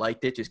people that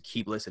liked it just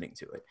keep listening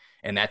to it.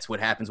 And that's what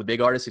happens with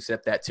big artists,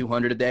 except that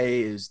 200 a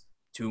day is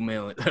 2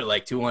 million, or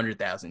like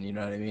 200,000, you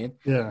know what I mean?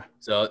 Yeah.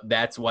 So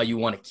that's why you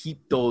want to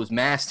keep those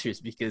masters,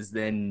 because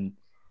then,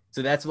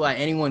 so that's why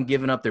anyone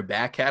giving up their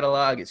back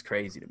catalog is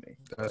crazy to me.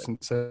 That's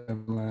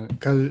insane, man.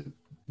 Because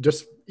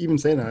just even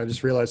saying that, I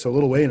just realized, so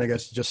Lil Wayne, I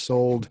guess, just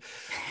sold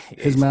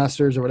his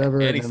masters or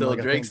whatever. And he sold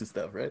like, Drake's and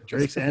stuff, right?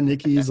 Drake's and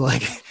Nicki's,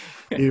 like,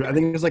 dude, I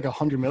think it was like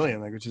 100 million,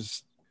 like, which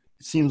is,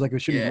 it seems like it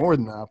should be more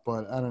than that,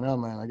 but I don't know,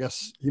 man. I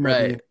guess he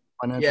might be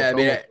financial. Yeah, I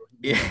mean,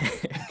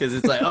 because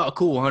it's like, oh,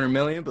 cool, 100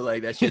 million, but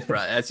like, that shit's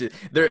probably, that's just,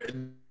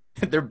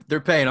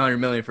 they're paying 100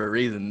 million for a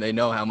reason. They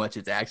know how much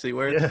it's actually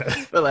worth.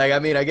 Yeah. But like, I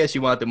mean, I guess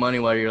you want the money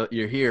while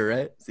you're here,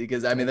 right?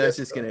 Because I mean, that's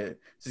just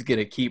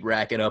gonna keep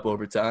racking up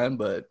over time.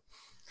 But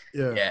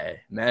yeah,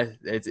 man,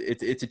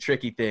 it's a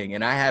tricky thing,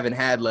 and I haven't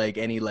had like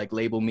any like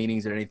label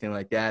meetings or anything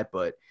like that.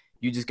 But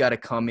you just got to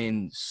come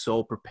in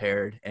so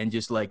prepared and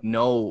just like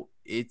know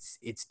it's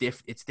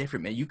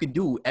different, man. You can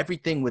do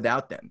everything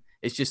without them.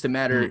 It's just a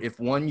matter if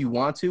one, you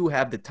want to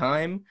have the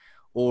time,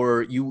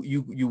 or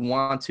you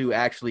want to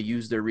actually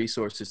use their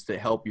resources to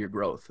help your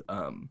growth.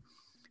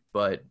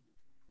 But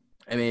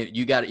I mean,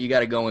 you got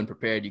to go in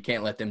prepared. You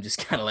can't let them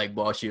just kind of like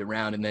boss you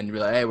around and then be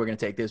like, hey, we're going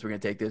to take this, we're going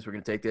to take this, we're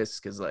going to take this.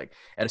 Cause like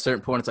at a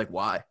certain point, it's like,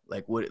 why?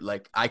 Like what,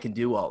 like I can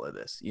do all of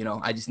this, you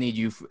know, I just need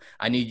you.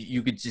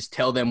 You could just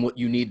tell them what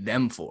you need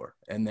them for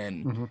and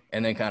then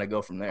kind of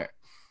go from there.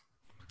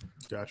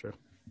 Gotcha.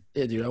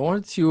 Yeah, dude, I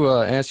wanted to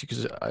ask you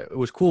because it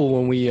was cool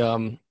when we I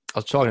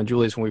was talking to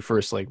Julius when we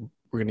first like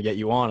we're gonna get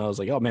you on. I was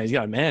like, oh man, he's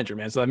got a manager,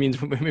 man. So that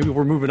means maybe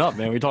we're moving up,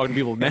 man. We're talking to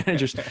people with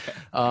managers. So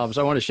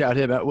I want to shout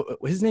him out.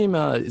 His name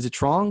is it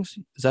Trongs?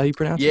 Is that how you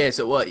pronounce it? Yeah.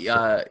 So what?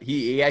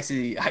 He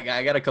actually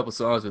I got a couple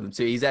songs with him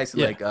too. He's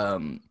actually like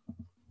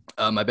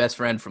my best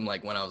friend from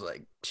like when I was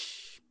like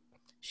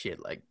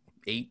like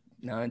 8,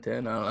 9,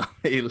 10. I don't know.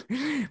 He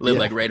lived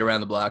like right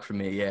around the block from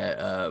me.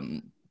 Yeah.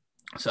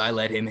 So I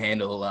let him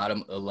handle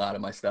a lot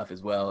of my stuff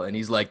as well, and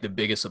he's like the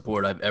biggest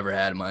support I've ever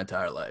had in my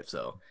entire life.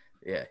 So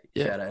yeah.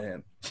 Shout out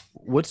him.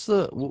 What's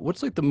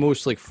like the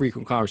most like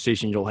frequent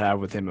conversation you'll have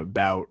with him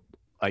about,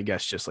 I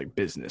guess, just like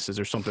business? Is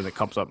there something that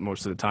comes up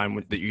most of the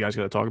time that you guys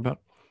got to talk about?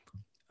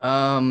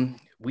 I mean,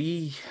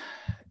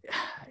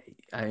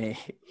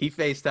 he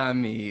FaceTime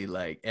me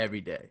like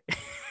every day.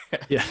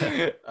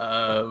 Yeah.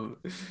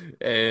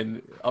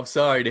 And I'm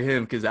sorry to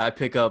him because I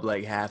pick up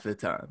like half the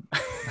time.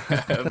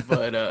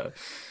 But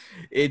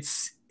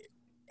it's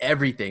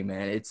everything,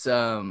 man. It's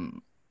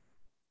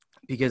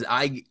because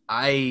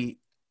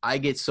I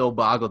get so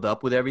boggled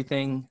up with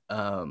everything.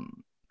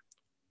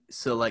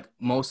 So like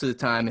most of the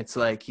time it's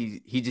like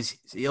he'll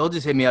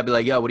just hit me up, be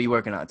like, yo, what are you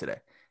working on today?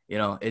 You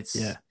know, it's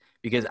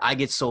because I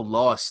get so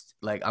lost.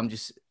 Like I'm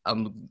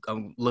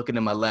looking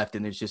to my left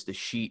and there's just a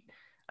sheet.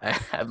 I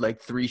have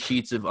like 3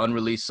 sheets of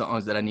unreleased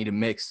songs that I need to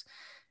mix.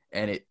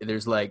 And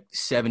there's like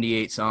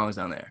 78 songs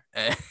on there.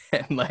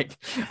 And like,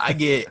 I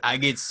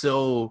get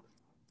so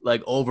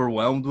like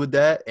overwhelmed with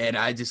that. And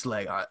I just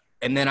like,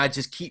 and then I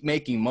just keep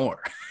making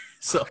more.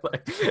 So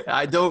like,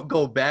 I don't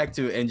go back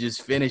to it and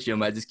just finish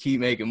them. I just keep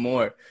making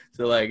more.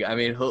 So like, I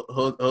mean,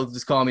 he'll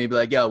just call me and be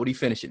like, yo, what are you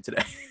finishing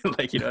today?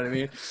 Like, you know what I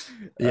mean?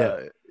 Yeah.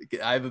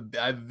 I have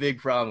a big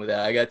problem with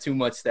that. I got too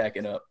much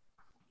stacking up.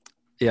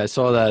 Yeah. I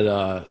saw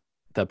that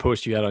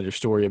post you had on your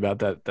story about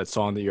that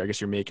song that I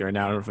guess you're making right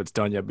now. I don't know if it's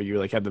done yet, but you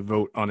like had the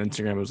vote on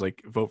Instagram. It was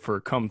like vote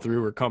for Come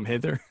Through or Come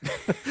Hither.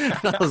 And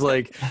I was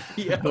like,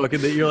 you're like,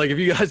 if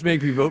you guys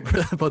make me vote for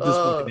that, put this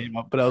fucking name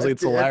up. But I was like,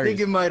 it's hilarious. I think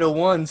it might have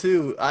won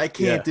too. I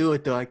can't do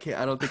it though. I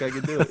don't think I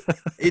can do it.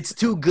 It's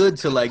too good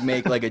to like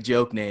make like a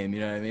joke name. You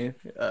know what I mean?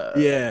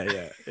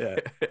 Yeah.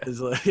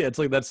 It's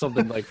like that's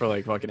something like for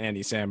like fucking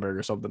Andy Samberg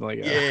or something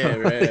like that. Yeah,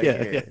 right.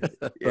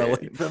 Yeah.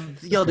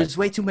 Yo, there's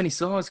way too many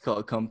songs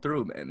called Come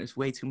Through, man. There's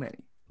way too many.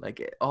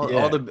 Like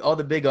all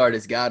the big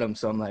artists got them,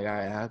 so I'm like, all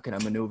right, how can I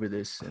maneuver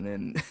this? And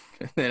then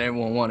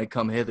everyone want to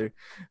Come Hither.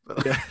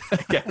 But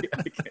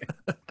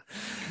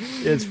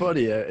It's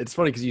funny. Yeah, it's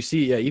funny because you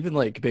see, even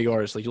like big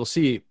artists, like you'll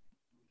see,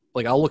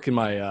 like I'll look in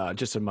my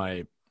just in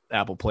my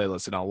Apple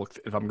playlist, and I'll look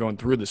if I'm going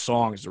through the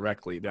songs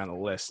directly down the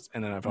list,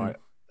 and then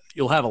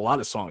you'll have a lot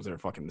of songs that are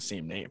fucking the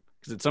same name.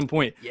 Because at some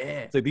point,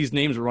 it's like these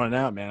names are running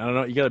out, man. I don't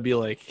know. You got to be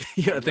like,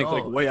 you got to think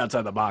like way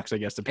outside the box, I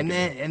guess. And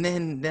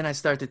then I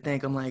start to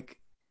think, I'm like,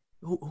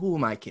 who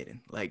am I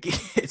kidding? Like,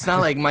 it's not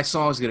like my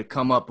song's gonna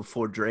come up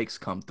before Drake's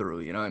Come Through.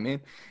 You know what I mean?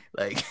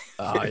 Like,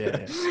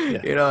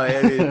 you know,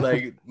 I mean,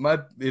 like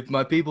if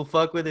my people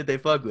fuck with it, they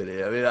fuck with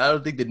it. I mean, I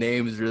don't think the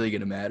name is really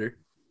gonna matter.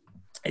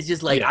 It's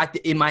just like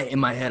in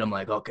my head, I'm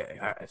like, okay,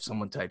 all right, if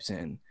someone types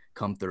in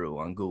Come Through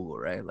on Google,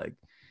 right? Like,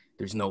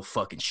 there's no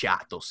fucking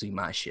shot they'll see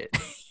my shit.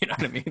 You know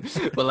what I mean?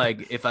 But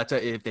like, if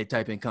they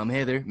type in Come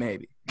Hither,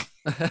 maybe.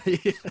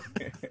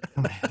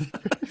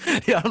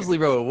 Yeah, honestly,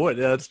 bro, it would.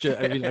 That's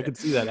just, I mean, I could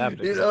see that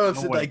happening. You know what I'm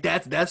saying? Like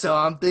that's how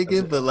I'm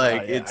thinking, but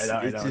like it's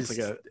just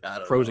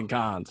like pros and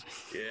cons.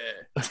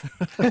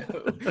 Yeah.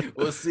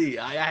 We'll see.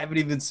 I haven't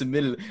even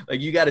submitted. Like,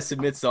 you got to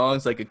submit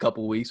songs like a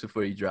couple weeks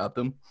before you drop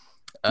them.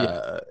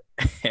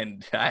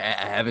 And I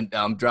haven't.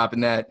 I'm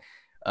dropping that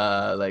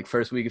like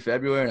first week of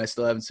February, and I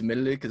still haven't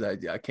submitted it because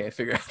I can't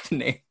figure out the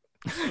name.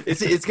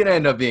 It's gonna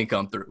end up being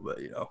Come Through, but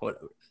you know,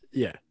 whatever.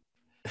 Yeah.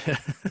 I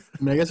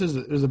mean, I guess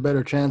there's a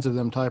better chance of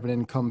them typing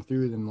in Come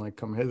Through than like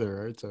Come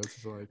Hither, right? So it's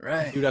just like,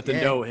 right. You'd have to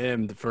know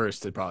him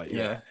first to probably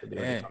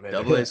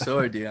double-edged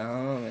sword, dude. I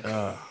don't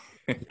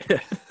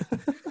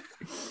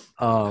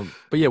know.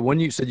 But yeah, when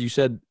you said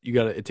you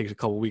got it takes a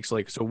couple weeks.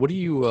 Like, so what do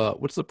you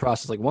what's the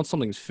process like once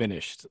something's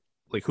finished?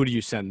 Like, who do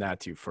you send that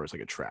to first?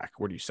 Like a track?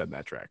 Where do you send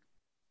that track?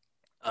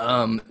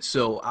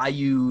 So I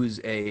use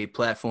a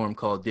platform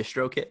called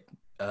DistroKid.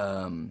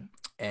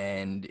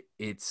 And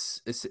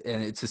it's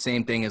the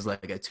same thing as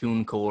like a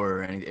TuneCore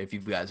or if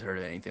you guys heard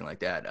of anything like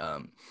that.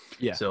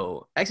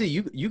 So actually,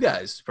 you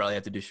guys probably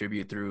have to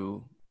distribute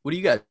through. What do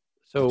you guys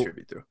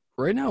distribute through?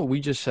 Right now, we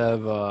just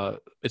have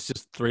it's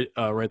just right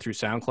through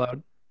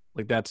SoundCloud.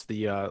 Like that's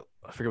the I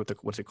forget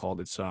what's it called.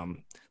 It's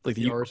like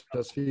the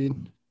RSS feed.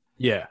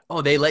 Yeah.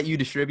 Oh, they let you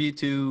distribute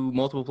to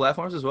multiple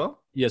platforms as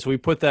well? Yeah. So we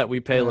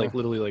pay like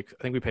literally like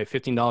I think we pay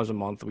 $15 a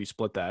month. We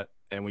split that.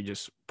 and we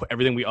just put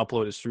everything we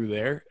upload is through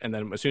there. And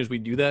then as soon as we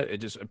do that, it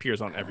just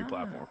appears on every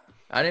platform.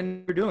 I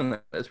didn't know doing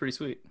that. That's pretty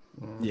sweet.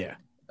 Yeah.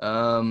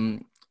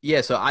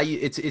 Yeah. So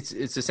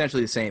it's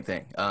essentially the same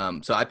thing.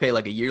 So I pay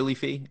like a yearly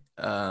fee.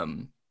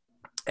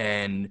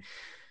 And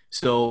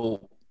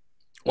so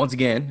once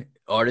again,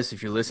 artists,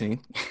 if you're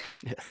listening,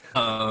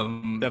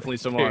 Definitely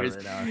some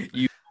artists right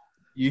now.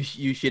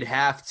 You should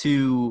have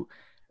to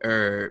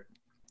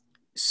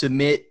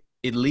submit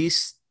at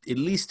least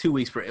 2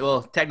 weeks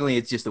well, technically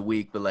it's just a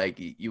week, but like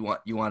you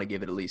want to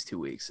give it at least 2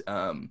 weeks.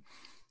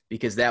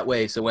 Because that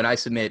way, so when I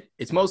submit,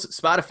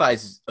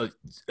 Spotify's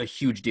a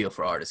huge deal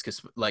for artists,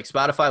 because like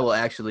Spotify will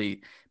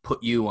actually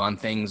put you on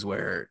things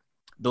where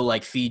they'll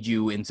like feed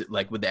you into,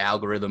 like with the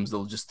algorithms,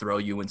 they'll just throw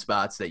you in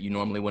spots that you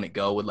normally wouldn't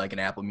go with, like an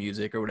Apple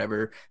Music or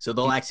whatever. So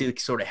they'll actually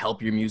sort of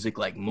help your music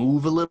like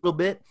move a little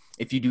bit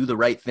if you do the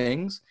right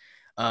things.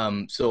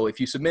 So if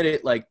you submit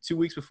it like 2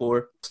 weeks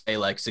before, say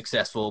like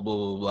successful, blah,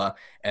 blah, blah,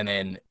 and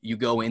then you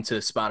go into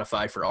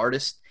Spotify for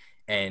artists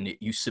and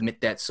you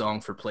submit that song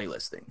for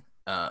playlisting.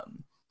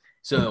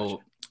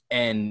 So,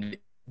 and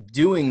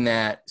doing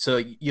that, so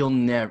you'll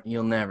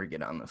never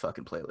get on the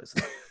fucking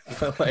playlist.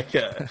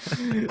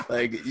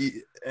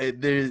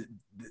 There's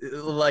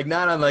like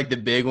not on like the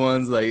big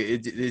ones, like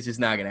it's just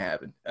not gonna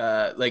happen.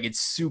 Like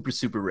it's super,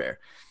 super rare.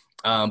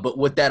 But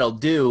what that'll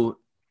do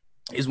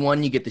is,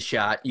 one, you get the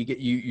shot,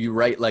 you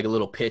write like a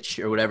little pitch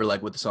or whatever,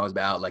 like what the song's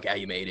about, like how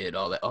you made it,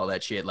 all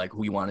that shit, like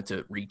who you wanted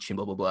to reach and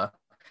blah, blah, blah.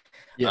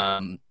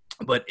 Yeah.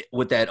 But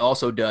what that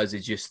also does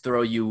is just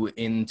throw you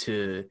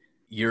into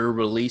your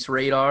release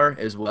radar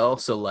as well.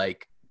 So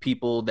like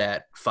people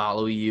that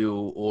follow you,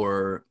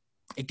 or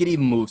it could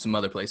even move some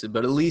other places,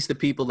 but at least the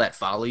people that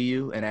follow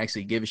you and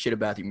actually give a shit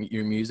about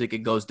your music, it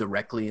goes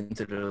directly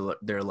into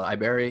their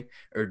library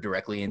or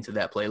directly into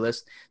that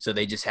playlist. So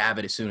they just have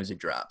it as soon as it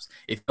drops.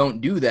 If you don't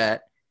do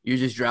that, you're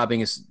just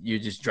dropping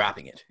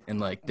it.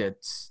 And like,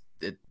 that's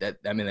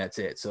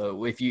it.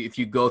 So if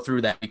you go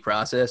through that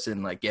process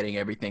and like getting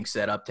everything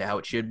set up to how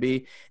it should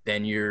be,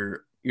 then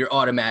you're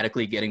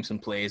automatically getting some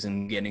plays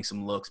and getting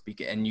some looks,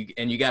 and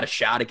you got a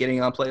shot at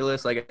getting on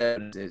playlists. Like I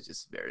said, it's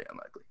just very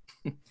unlikely.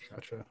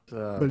 Gotcha.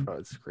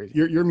 It's crazy.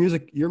 Your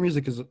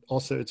music is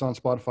also, it's on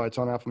Spotify, it's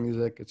on Apple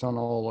Music, it's on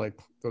all like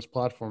those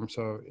platforms.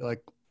 So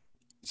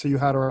you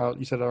had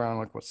you said around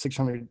like what,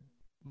 600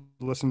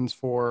 listens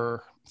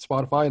for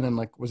Spotify, and then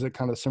like was it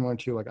kind of similar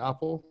to like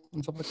Apple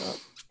and stuff like that?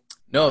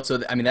 No,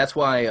 so I mean that's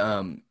why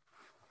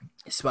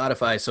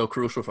Spotify is so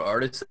crucial for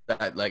artists.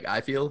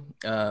 I feel.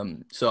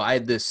 So I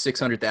had this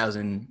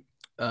 600,000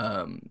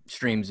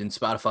 streams in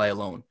Spotify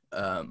alone.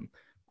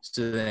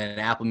 So then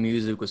Apple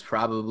Music was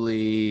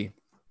probably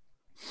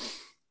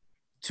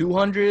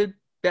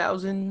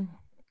 200,000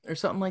 or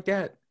something like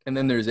that. And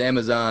then there's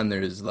Amazon.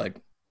 There's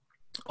like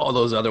all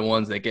those other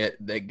ones that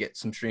get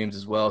some streams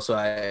as well. So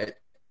I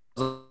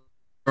was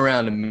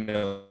around $1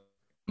 million.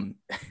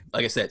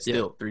 Like I said,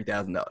 still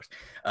 $3,000.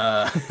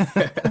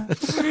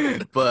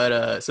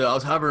 But so I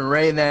was hovering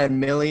right in that $1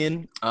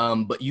 million.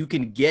 But you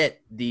can get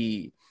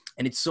and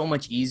it's so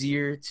much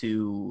easier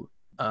to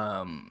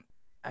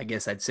I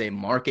guess I'd say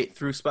market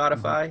through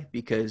Spotify,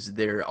 because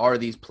there are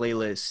these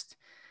playlists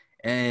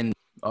and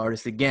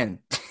artists, again,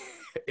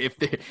 if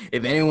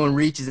anyone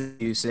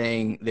reaches you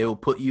saying they will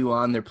put you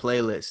on their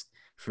playlist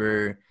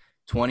for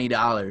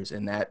 $20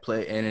 and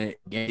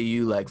it gave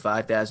you like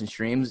 5,000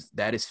 streams,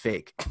 that is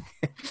fake.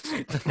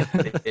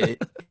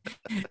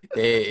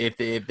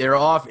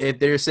 If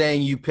they're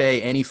saying you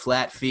pay any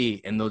flat fee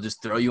and they'll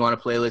just throw you on a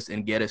playlist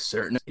and get a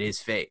certain, it is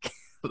fake.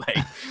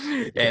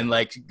 And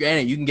like,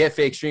 granted, you can get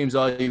fake streams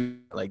all you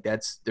like.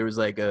 There's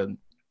a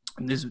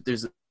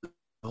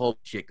whole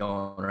shit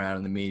going around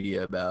in the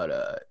media about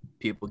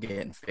people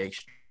getting fake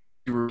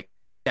streams,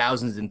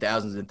 thousands and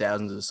thousands and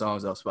thousands of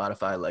songs off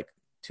Spotify like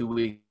 2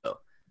 weeks ago,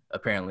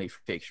 apparently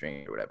fake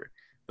stream or whatever.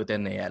 But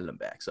then they added them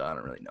back, so I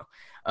don't really know.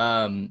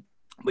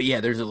 But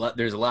yeah, there's a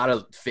lot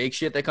of fake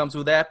shit that comes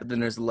with that, but then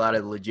there's a lot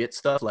of legit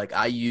stuff. Like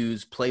I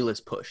use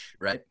Playlist Push,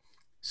 right?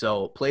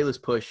 So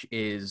Playlist Push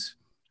is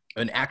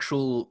an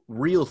actual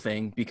real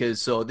thing,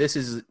 because so this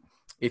is,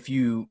 if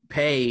you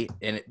pay,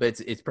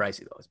 but it's pricey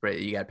though. It's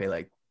pricey. You got to pay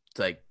like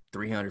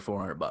 $300,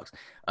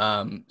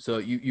 $400. So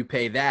you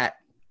pay that,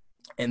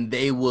 and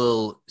they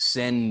will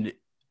send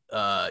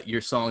your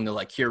song to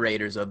like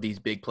curators of these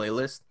big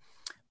playlists.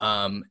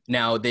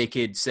 Now they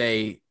could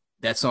say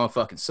that song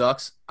fucking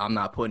sucks, I'm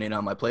not putting it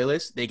on my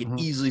playlist. They can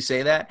easily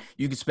say that.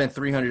 You could spend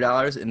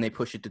 $300 and they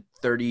push it to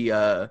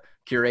 30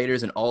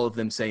 curators, and all of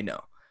them say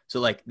no. So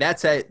like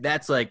that's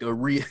like a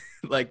real,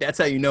 like that's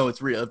how you know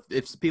it's real.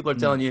 If people are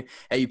telling you,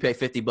 hey, you pay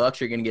 $50,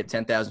 you're gonna get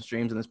 10,000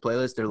 streams on this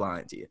playlist, they're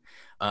lying to you.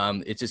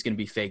 It's just gonna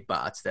be fake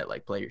bots that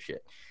like play your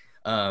shit.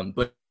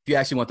 But if you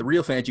actually want the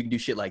real fans, you can do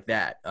shit like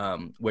that,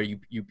 where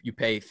you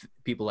pay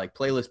people like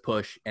Playlist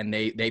Push, and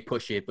they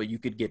push it, but you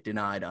could get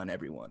denied on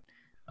everyone.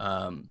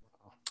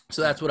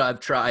 So that's what I've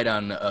tried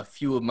on a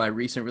few of my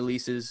recent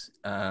releases.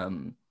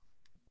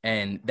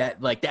 And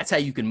that's how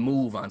you can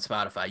move on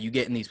Spotify. You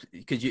get in these,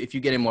 because if you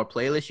get in more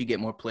playlists, you get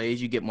more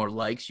plays, you get more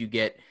likes, you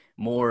get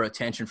more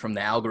attention from the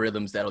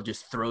algorithms that'll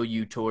just throw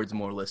you towards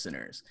more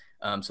listeners.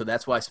 So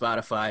that's why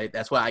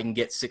that's why I can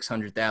get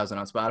 600,000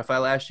 on Spotify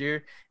last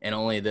year and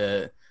only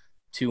the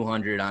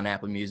 200 on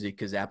Apple Music,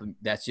 because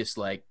that's just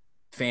like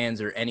fans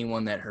or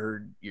anyone that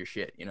heard your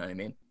shit. You know what I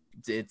mean?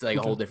 It's like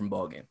a whole different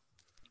ballgame.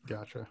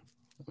 Gotcha.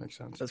 That makes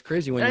sense. That's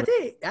crazy when I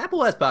think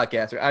Apple has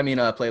podcasts,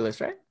 playlists,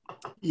 right?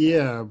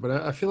 Yeah, but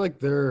I feel like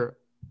they're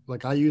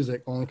like, I use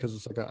it only because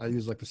it's like I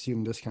use like the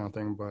student discount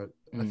thing, but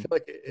I feel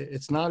like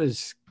it's not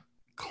as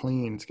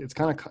clean. It's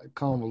kind of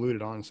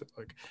convoluted, honestly,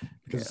 like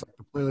because it's like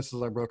the playlists is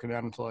like broken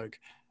down into like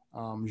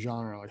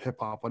genre, like hip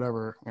hop,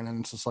 whatever, and then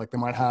it's just like they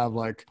might have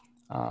like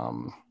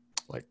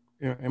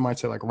it might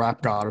say like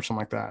Rap God or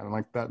something like that, and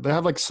like that they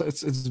have like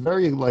it's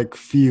very like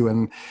few,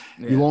 and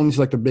you only see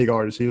like the big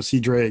artists. You'll see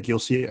Drake, you'll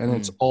see, and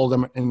it's all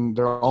them, and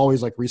they're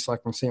always like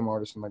recycling the same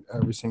artists in like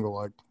every single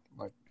like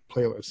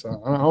playlist.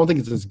 So I don't think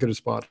it's as good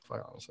as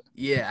Spotify, honestly.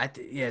 Yeah,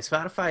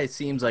 Spotify, it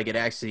seems like it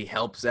actually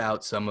helps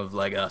out some of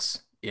like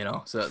us,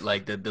 so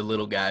like the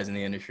little guys in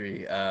the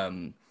industry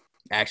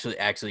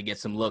actually get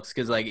some looks,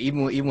 because like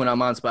even when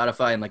I'm on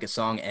Spotify and like a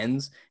song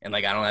ends and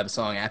like I don't have a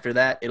song after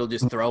that, it'll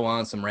just throw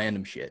on some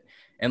random shit.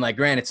 And like,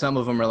 granted, some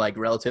of them are like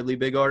relatively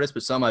big artists,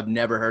 but some I've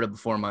never heard of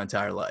before in my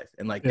entire life,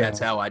 and like that's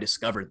how I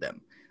discovered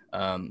them.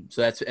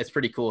 So that's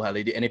pretty cool how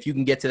they do. And if you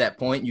can get to that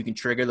point, you can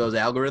trigger those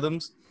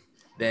algorithms,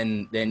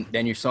 then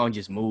your song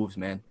just moves,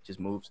 man. Just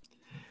moves.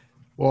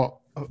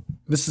 Well,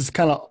 this is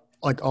kind of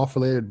like off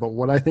related, but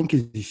what I think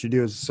you should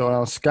do is, so when I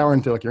was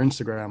scouring through like your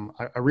Instagram,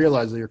 I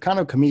realized that you're kind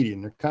of a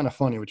comedian. You're kind of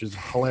funny, which is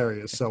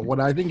hilarious. So what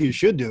I think you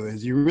should do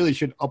is you really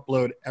should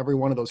upload every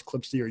one of those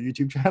clips to your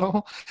YouTube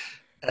channel.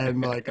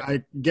 And like,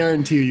 I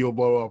guarantee you'll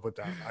blow up with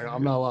that.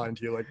 I'm not lying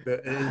to you. Like,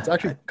 it's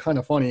actually kind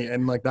of funny,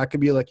 and like that could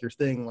be like your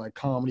thing, like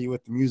comedy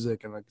with the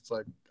music, and like it's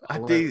like. I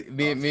think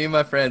me and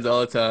my friends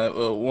all the time.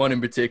 Well, one in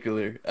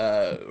particular,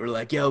 we're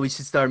like, "Yo, we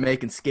should start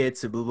making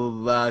skits and blah blah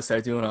blah."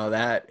 Start doing all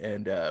that,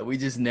 and we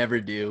just never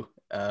do.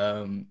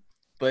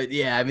 But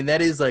yeah, I mean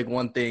that is like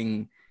one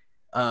thing,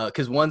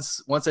 because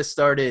once I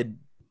start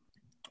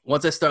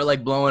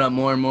like blowing up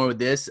more and more with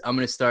this, I'm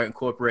gonna start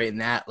incorporating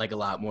that like a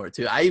lot more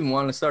too. I even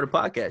want to start a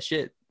podcast.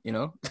 Shit, I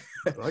get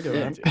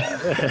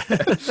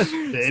that.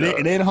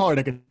 It ain't hard,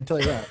 I can tell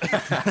you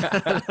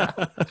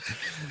that.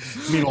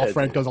 Meanwhile,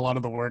 Frank does a lot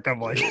of the work. I'm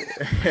like,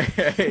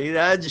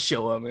 I just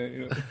show up,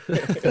 man.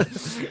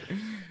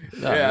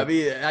 I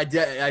mean, I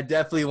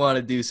definitely want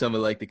to do some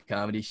of like the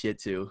comedy shit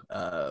too,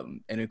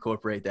 and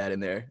incorporate that in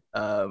there.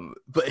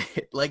 But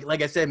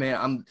like I said,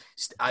 man,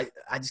 I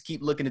just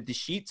keep looking at the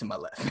sheet to my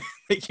left.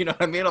 You know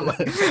what I mean? I'm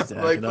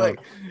like,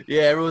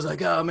 yeah, everyone's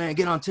like, oh man,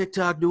 get on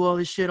TikTok, do all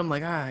this shit. I'm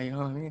like, you know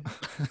what I mean?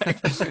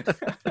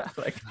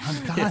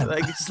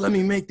 like just let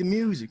me make the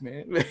music,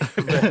 man.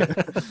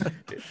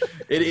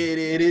 It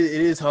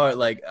is hard.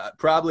 Like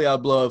probably I'll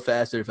blow up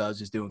faster if I was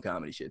just doing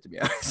comedy shit, to be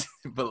honest.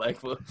 But like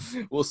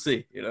we'll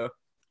see,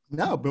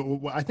 No, but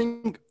I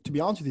think, to be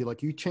honest with you,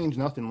 like you change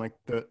nothing. Like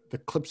the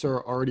clips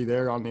are already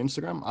there on the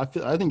Instagram.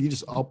 I think you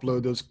just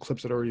upload those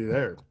clips that are already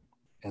there,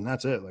 and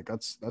that's it. Like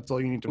that's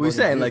all you need to. What are you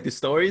saying? Like the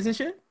stories and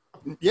shit?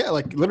 Yeah,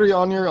 like literally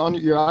on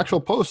your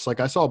actual posts. Like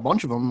I saw a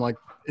bunch of them. Like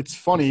it's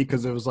funny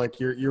because it was like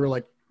you're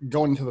like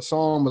going into the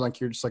song, but like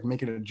you're just like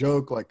making a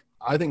joke. Like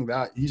I think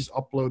that you just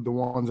upload the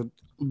ones that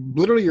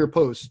literally your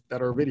posts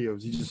that are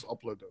videos. You just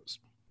upload those.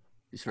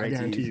 It's right. I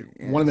guarantee you.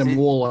 Yeah. One of them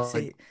will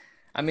like.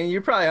 I mean,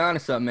 you're probably onto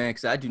something, man,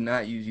 because I do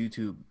not use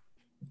YouTube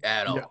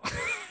at all.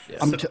 Yeah.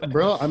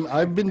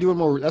 I've been doing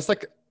more. That's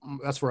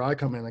where I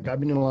come in. Like I've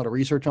been doing a lot of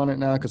research on it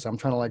now because I'm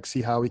trying to like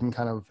see how we can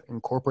kind of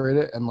incorporate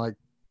it and like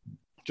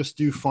just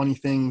do funny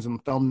things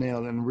and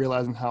thumbnail, and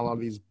realizing how a lot of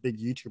these big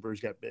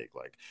YouTubers get big.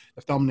 Like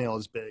the thumbnail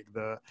is big,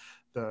 the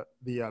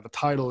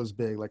title is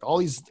big, like all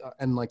these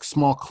and like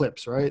small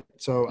clips, right?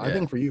 So I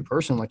think for you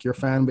personally, like your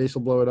fan base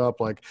will blow it up.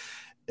 Like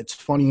it's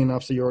funny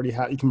enough so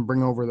you can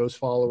bring over those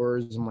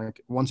followers, and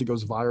like once it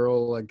goes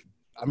viral, like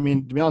I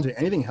mean, to be honest with you,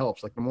 anything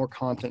helps. Like the more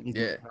content you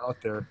can put out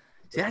there.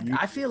 See,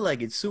 I feel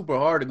like it's super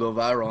hard to go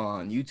viral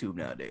on YouTube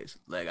nowadays.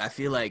 Like I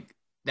feel like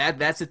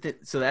that's the thing.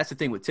 So that's the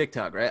thing with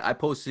TikTok, right? I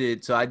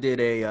did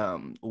a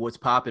What's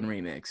Poppin'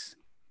 remix,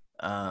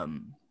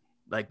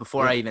 like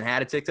before I even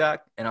had a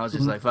TikTok, and I was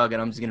just like, fuck it,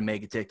 I'm just gonna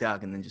make a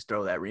TikTok and then just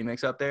throw that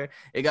remix up there.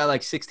 It got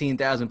like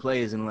 16,000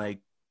 plays in like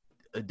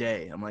a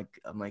day. I'm like,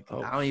 I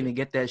don't even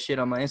get that shit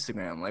on my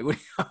Instagram. I'm like, what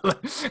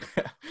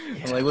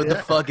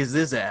the fuck is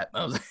this app?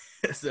 I was like,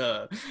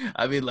 so,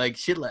 I mean, like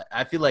shit. Like,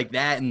 I feel like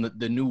that and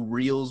the new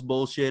Reels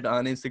bullshit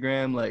on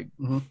Instagram, like.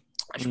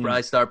 I should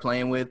probably start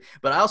playing with,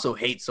 but I also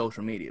hate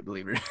social media,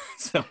 believe it or not.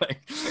 So,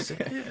 like,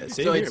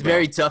 so it's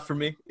very tough for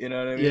me. You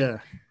know what I mean? Yeah.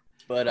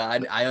 But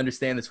I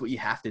understand that's what you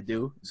have to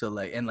do. So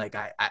like, and like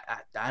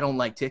I don't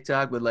like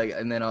TikTok, but like,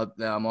 and then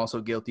I'm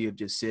also guilty of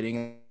just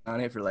sitting on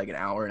it for like an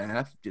hour and a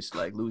half, just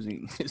like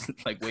just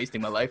like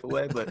wasting my life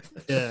away. But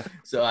yeah.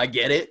 So I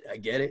get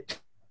it.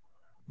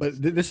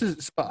 But this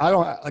is I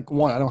don't I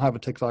don't have a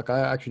TikTok. I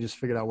actually just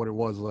figured out what it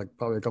was like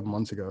probably a couple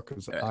months ago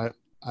because I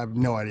have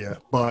no idea.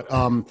 But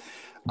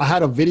I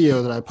had a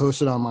video that I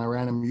posted on my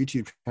random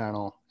YouTube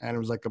channel, and it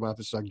was like about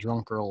this like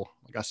drunk girl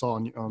like I saw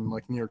on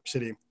like New York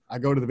City. I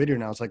go to the video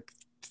now, it's like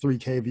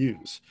 3K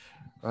views,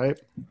 right?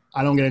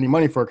 I don't get any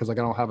money for it because like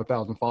I don't have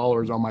 1,000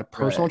 followers on my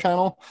personal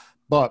channel,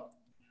 but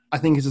I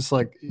think it's just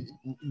like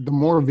the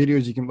more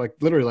videos you can like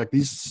literally like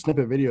these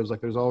snippet videos,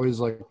 like there's always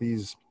like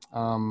these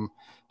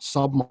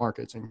sub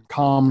markets, and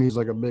comedy is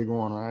like a big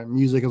one, right?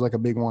 Music is like a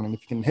big one, and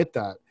if you can hit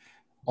that,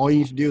 all you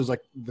need to do is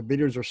like the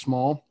videos are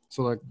small,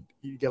 so like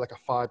you get like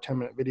a 5-10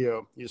 minute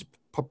video, you just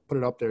put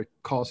it up there,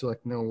 costs you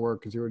like no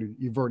work because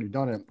you've already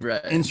done it.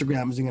 Right.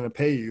 Instagram isn't going to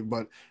pay you,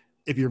 but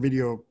if your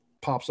video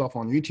pops off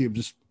on YouTube,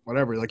 just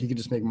whatever, like you can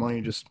just make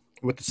money just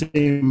with the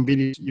same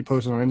videos you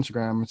posted on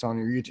Instagram, it's on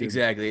your YouTube.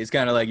 Exactly. It's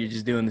kind of like you're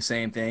just doing the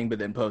same thing, but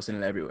then posting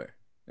it everywhere.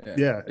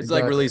 Yeah, it's exactly.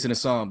 like releasing a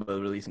song, but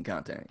releasing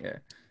content. Yeah.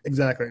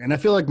 Exactly. And I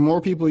feel like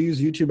more people use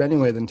YouTube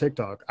anyway than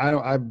TikTok.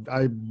 I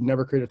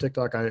never created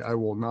TikTok. I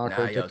will not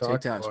create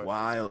TikTok. TikTok's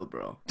wild,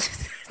 bro.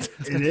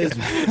 It is.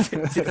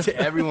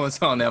 Everyone's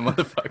on that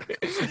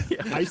motherfucker.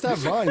 Yeah. I used to have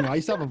Vine. I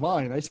used to have a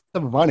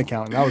Vine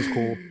account, and that was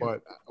cool.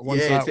 But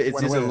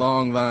it's just a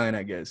long Vine,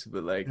 I guess.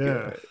 But like,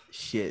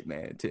 shit,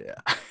 man.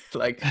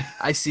 Like,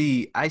 I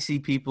see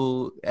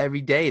people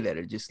every day that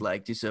are just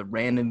like just a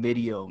random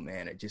video,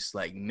 man. It just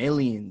like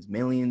millions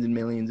and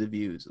millions of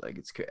views. Like,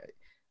 it's crazy.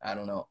 I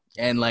don't know.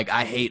 And like,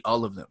 I hate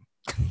all of them.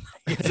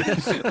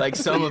 Like,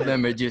 some of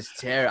them are just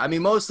terrible. I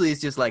mean, mostly it's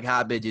just like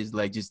hot bitches,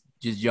 like just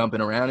jumping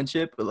around and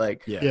shit. But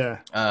like,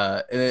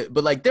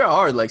 but like, there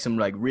are like some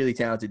like really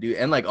talented dudes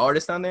and like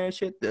artists on there and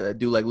shit that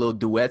do like little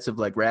duets of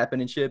like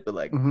rapping and shit. But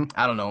like,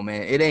 I don't know,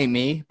 man. It ain't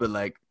me. But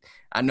like,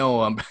 I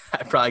know I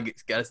probably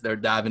got to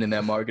start diving in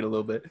that market a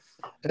little bit.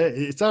 Hey,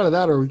 it's out of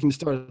that, or we can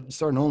start an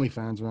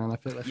OnlyFans, man. I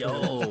feel like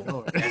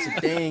that's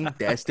the thing.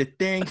 That's the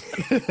thing.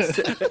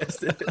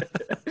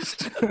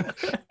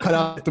 Cut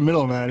out the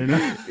middle, man. You know?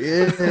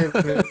 Yeah.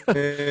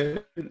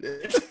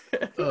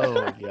 Oh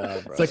my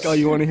god, bro. It's like, oh,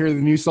 you want to hear the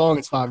new song?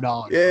 It's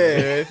 $5. Yeah,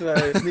 it's like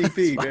a sneak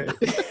peek, right?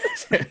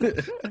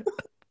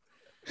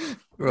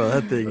 Bro,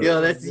 that thing.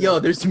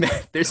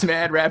 There's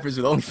mad rappers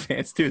with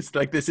OnlyFans too. It's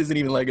like, this isn't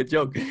even like a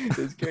joke.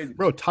 It's crazy.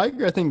 Bro,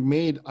 Tiger, I think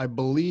made, I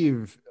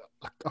believe,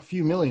 a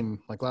few million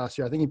like last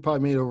year. I think he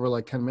probably made over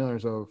like 10 million or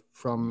so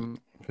from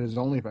his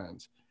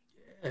OnlyFans.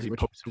 Yeah,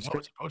 Which is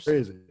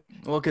crazy.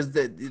 Well, because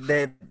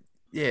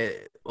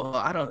well,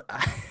 I don't.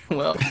 I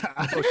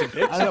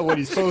don't know what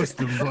he's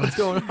posting, but what's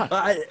going on?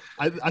 I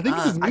think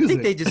this is music. I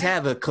think they just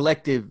have a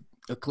collective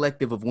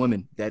of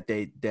women that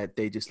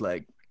they just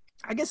like,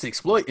 I guess,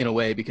 exploit in a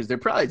way, because they're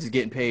probably just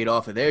getting paid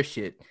off of their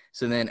shit.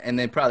 So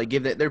then probably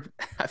give that.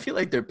 I feel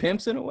like they're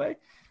pimps in a way,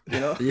 you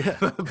know? Yeah.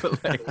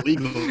 But like,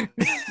 legal.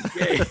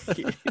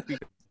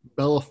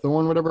 Bella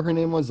Thorne, whatever her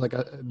name was, like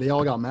they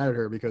all got mad at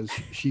her because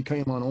she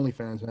came on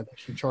OnlyFans, and I think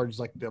she charged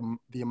like the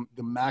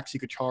max you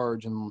could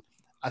charge, and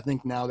I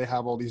think now they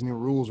have all these new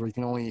rules where you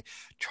can only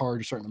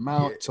charge a certain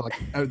amount. Yeah. So like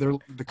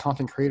the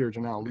content creators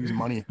are now losing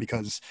money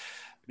because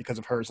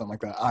of her or something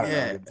like that. I don't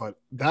know, but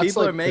that's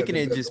people like are making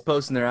it just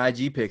posting their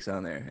IG pics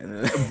on there.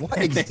 And then,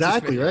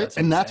 exactly, right?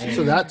 And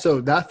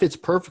that fits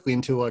perfectly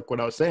into like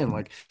what I was saying.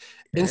 Like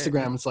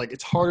Instagram, it's like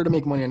it's harder to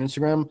make money on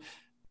Instagram,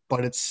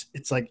 but it's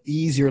like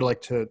easier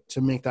like to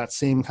make that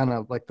same kind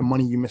of like the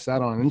money you miss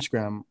out on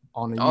Instagram.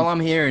 All I'm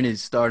hearing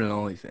is start an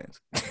OnlyFans.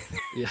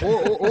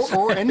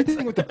 or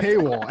anything with the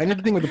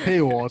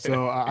paywall.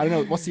 So I don't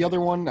know, what's the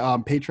other one?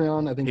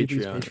 Patreon. I think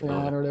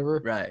Patreon or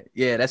whatever. Right.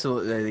 Yeah, that's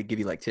what they give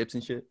you like tips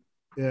and shit.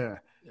 Yeah.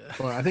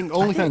 Well, I think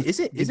OnlyFans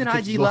isn't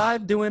IG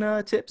Live doing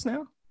tips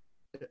now?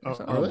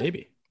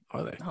 Maybe.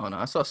 Are they? Oh no,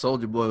 I saw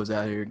Soulja Boy was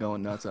out here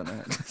going nuts on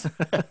that.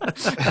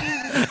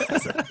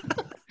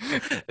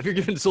 If you're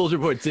giving Soulja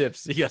Boy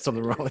tips, you got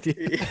something wrong with you.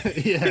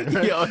 Yeah.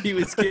 Right? Yo, he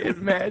was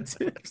getting mad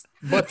tips.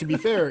 But to be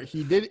fair,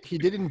 he did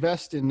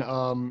invest in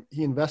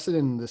he invested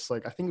in this,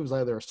 like, I think it was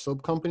either a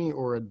soap company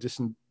or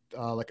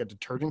like a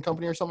detergent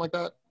company or something like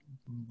that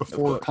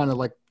before kind of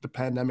like the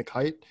pandemic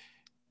height.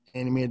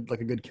 And he made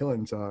like a good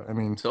killing. So I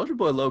mean, Soulja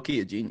Boy low key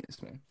a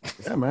genius, man.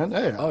 Yeah, man.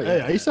 Hey,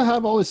 I used to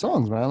have all his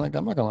songs, man. Like,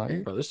 I'm not gonna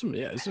lie. Bro, this one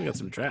got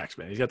some tracks,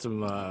 man. He's got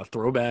some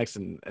throwbacks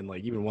and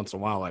like even once in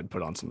a while I'd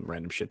put on some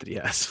random shit that he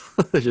has.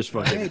 It's just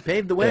fucking. Hey,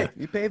 paved the way. Yeah.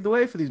 You paved the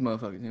way for these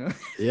motherfuckers, you know?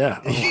 Yeah.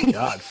 Oh my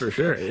god, for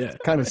sure. Yeah.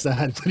 Kind of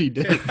sad, but he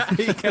did.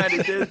 He kind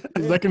of did.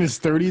 He's like in his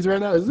 30s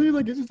right now. Isn't he?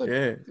 Like, it's just like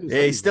yeah.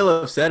 He's still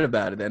upset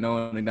about it that no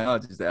one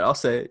acknowledges that. I'll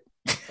say it.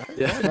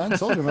 Yeah, man,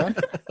 Soulja, man.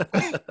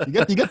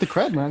 You got the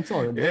cred, man.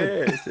 Soulja,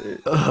 yeah.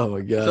 Oh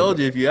my god, Soulja,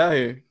 if you out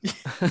here,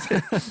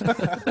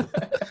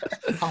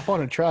 hop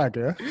on a track,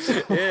 yeah.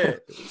 Yeah,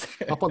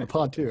 hop on the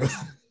pod too.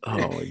 Oh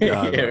my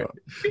god, bro.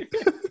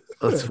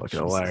 That's fucking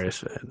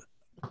hilarious,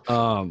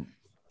 man.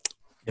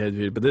 Yeah,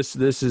 dude. But this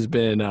has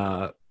been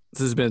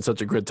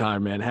such a good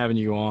time, man. Having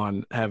you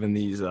on, having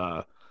these,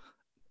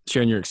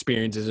 sharing your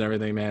experiences and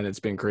everything, man.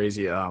 It's been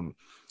crazy. I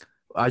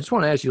just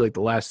want to ask you, like,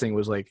 the last thing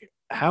was like,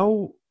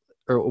 how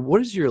or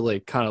what is your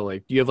like kind of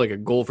like? Do you have like a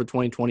goal for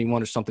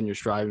 2021 or something you're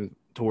striving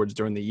towards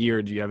during the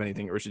year? Do you have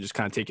anything, or should you just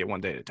kind of take it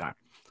one day at a time?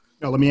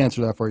 No, let me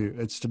answer that for you.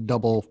 It's to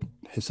double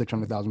his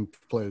 600,000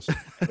 plays.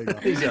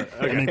 There you go.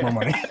 Okay. Make more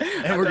money.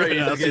 And we're going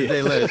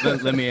to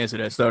Let me answer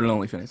that. Start an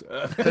OnlyFans.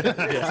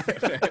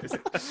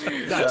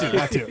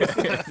 Not too.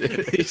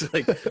 He's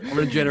like, I'm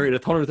going to generate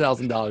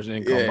 $100,000 in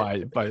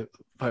income by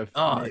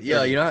Oh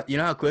yeah, you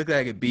know how quickly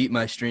I could beat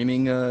my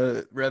streaming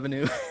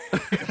revenue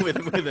with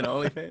an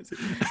OnlyFans.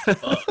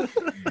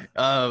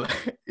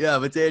 Yeah,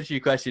 but to answer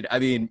your question, I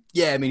mean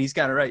he's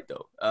kind of right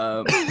though.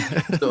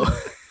 So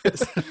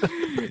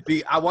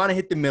I want to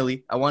hit the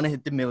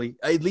milli.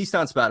 At least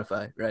on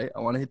Spotify, right? I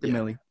want to hit the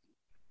milli.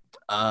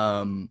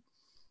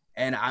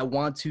 And I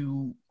want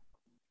to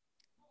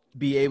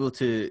be able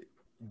to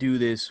do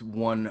this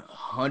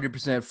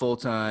 100% full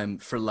time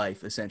for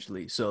life,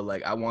 essentially. So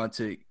like, I want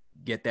to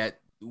get that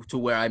to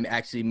where I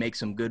actually make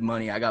some good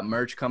money. I got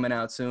merch coming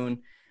out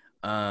soon.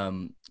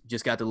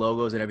 Just got the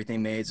logos and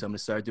everything made, so I'm gonna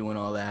start doing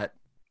all that.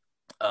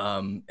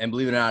 And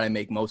believe it or not, I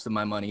make most of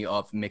my money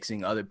off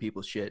mixing other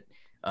people's shit,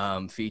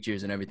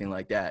 features and everything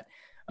like that.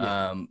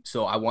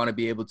 So I want to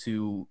be able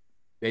to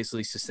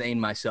basically sustain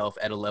myself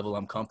at a level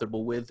I'm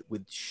comfortable with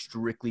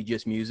strictly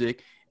just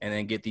music, and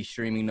then get these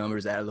streaming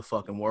numbers out of the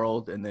fucking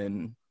world, and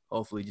then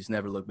hopefully just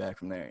never look back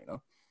from there, you know?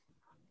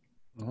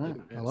 All right.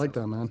 I like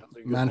that, man.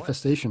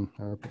 Manifestation.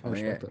 I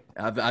respect it.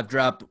 I've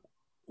dropped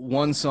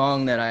one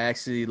song that I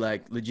actually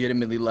like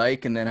legitimately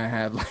like, and then I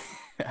have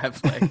I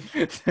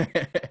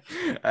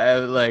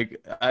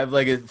have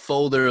like a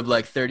folder of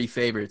like 30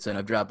 favorites, and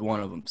I've dropped one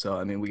of them. So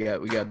I mean, we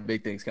got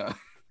big things coming.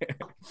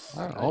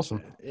 All right,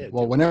 awesome.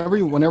 Well, whenever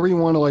you want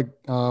to like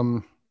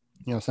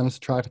send us a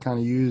track to kind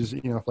of use,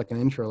 if like an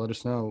intro, let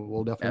us know.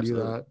 We'll definitely do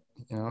that.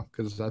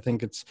 Because I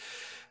think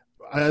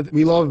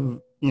we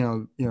love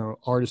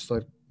artists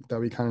like that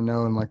we kind of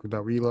know and like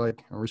that we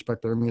like and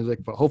respect their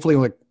music. But hopefully,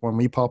 like when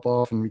we pop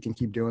off and we can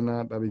keep doing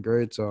that, that'd be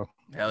great. So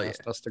hell yeah,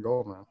 that's the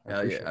goal, man.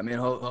 Hell yeah. I mean,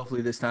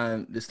 hopefully this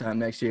time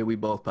next year we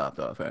both popped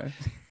off, right?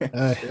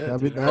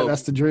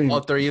 That's the dream.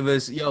 All three of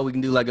us, we can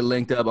do like a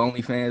linked up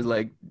OnlyFans,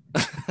 like.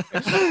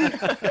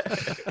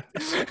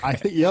 I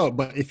think,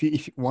 but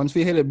if once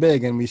we hit it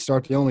big and we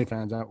start the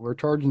OnlyFans out, we're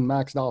charging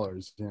max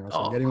dollars.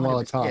 So getting while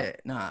it's hot. Yeah,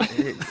 nah,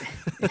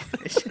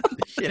 this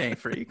shit ain't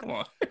free. Come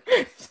on.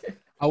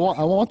 I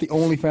want the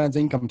OnlyFans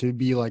income to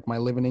be like my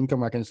living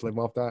income. I can just live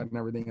off that, and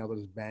everything else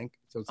is bank.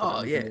 So it's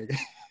like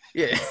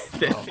yeah.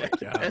 Oh my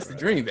God, that's the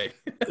dream, baby.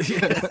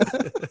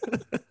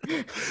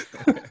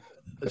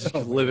 Just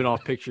living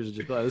off pictures.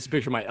 This is a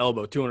picture of my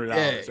elbow,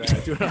 $200.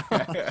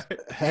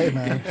 $200. Hey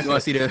man, you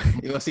want to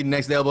see the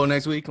next elbow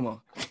next week? Come on.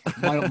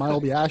 Mine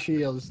will be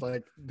ashy. I'll just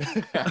like.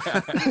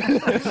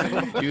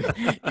 you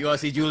want to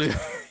see Julie?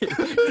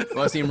 You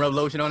want to see him rub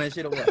lotion on that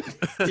shit or what?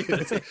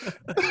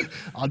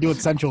 I'll do it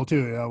sensual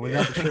too,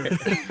 without the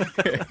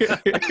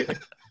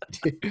shirt.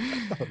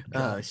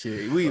 Oh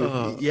shit!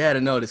 You had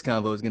to know this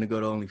combo was gonna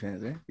go to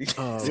OnlyFans, right?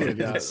 Oh my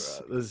God,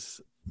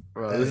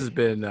 this has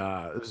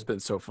been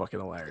so fucking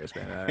hilarious,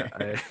 man.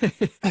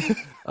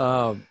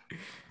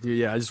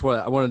 Dude,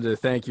 I wanted to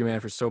thank you, man,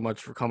 for so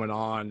much for coming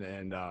on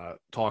and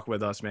talk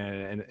with us, man.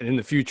 And in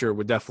the future,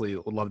 would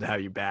love to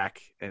have you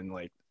back and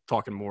like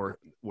talking more,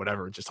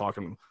 whatever, just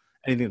talking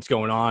anything that's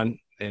going on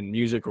in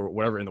music or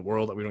whatever in the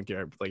world that we don't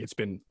care. Like, it's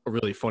been a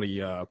really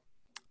funny,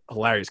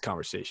 hilarious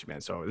conversation,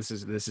 man. So this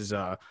has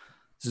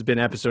been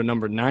episode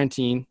number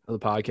 19 of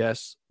the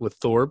podcast with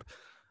Thorb.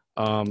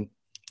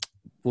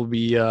 We'll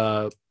be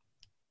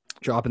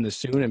dropping this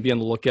soon, and be on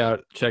the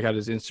lookout. Check out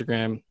his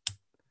Instagram,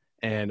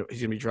 and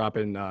he's gonna be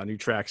dropping new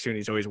tracks soon.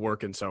 He's always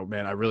working. So,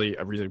 man, I really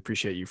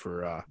appreciate you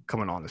for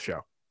coming on the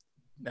show.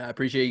 I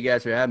appreciate you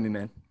guys for having me,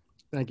 man.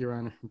 Thank you,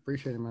 Ryan.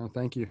 Appreciate it, man.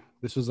 Thank you.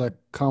 This was like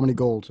comedy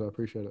gold, so I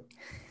appreciate it.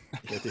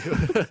 Yeah,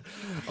 dude.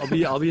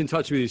 I'll be in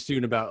touch with you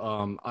soon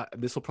about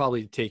this will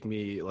probably take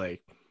me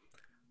like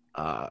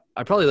I'm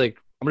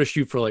gonna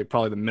shoot for like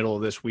probably the middle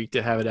of this week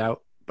to have it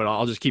out, but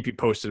I'll just keep you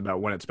posted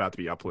about when it's about to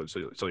be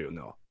uploaded so you'll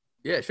know.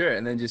 Yeah, sure.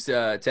 And then just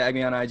tag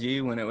me on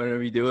IG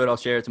whenever you do it. I'll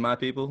share it to my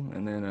people,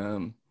 and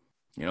then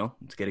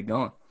let's get it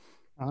going.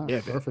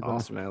 Yeah, perfect.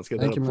 Awesome, man. Let's get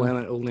that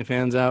Planet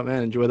OnlyFans out,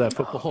 man. Enjoy that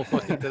football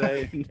fucking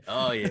today.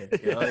 Oh yeah.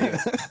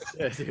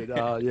 Yeah, dude.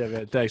 Yeah,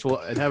 man. Thanks. Well,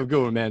 and have a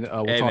good one, man.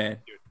 We'll talk. Man.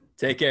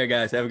 Take care,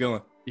 guys. Have a good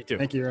one. You too.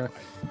 Thank you, Ryan.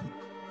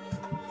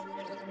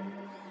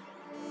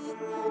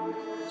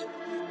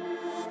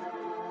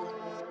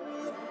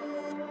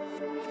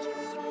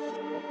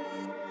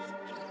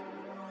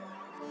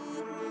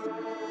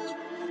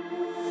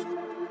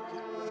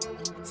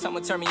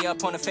 Someone turn me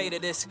up on the fate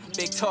of this.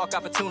 Big talk,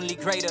 opportunity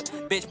greater.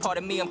 Bitch, part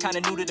of me, I'm kinda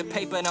new to the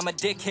paper, and I'm a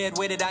dickhead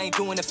with it. I ain't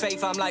doing a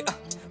favor. I'm like,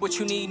 what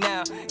you need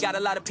now? Got a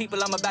lot of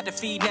people I'm about to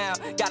feed now.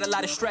 Got a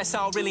lot of stress I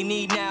don't really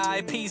need now. I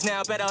appease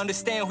now. Better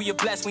understand who you're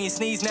blessed when you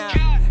sneeze now.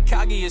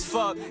 Coggy as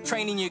fuck.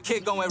 Training your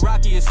kid going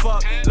rocky as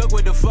fuck. Look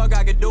what the fuck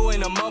I could do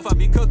in a month. I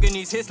be cooking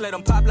these hits, let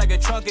them pop like a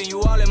trunk, and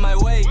you all in my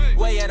way.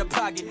 Way out of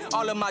pocket.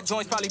 All of my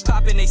joints probably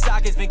popping they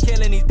sockets. Been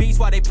killing these beats.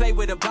 why they play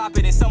with a bop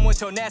it. And someone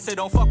told NASA,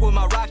 don't fuck with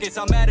my rockets.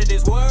 I'm out of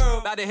this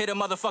world. About to hit a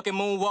motherfucking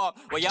moonwalk.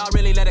 Well, y'all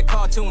really let a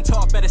cartoon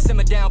talk. Better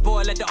simmer down,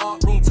 boy, let the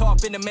art room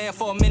talk. Been a man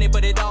for a minute,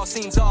 but it all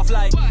seems off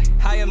like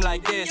I am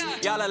like this,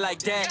 y'all are like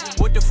that.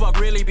 What the fuck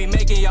really be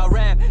making y'all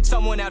rap?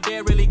 Someone out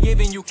there really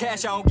giving you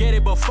cash. I don't get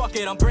it, but fuck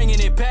it, I'm bringing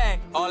it back.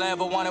 All I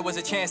ever wanted was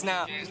a chance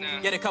now.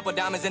 Get a couple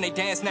diamonds and they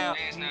dance now.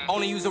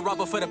 Only use a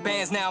rubber for the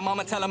bands now.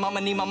 Mama tell him I'ma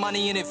need my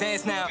money in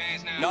advance now.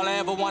 And all I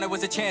ever wanted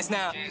was a chance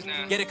now.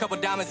 Get a couple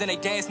diamonds and they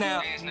dance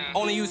now.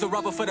 Only use a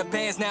rubber for the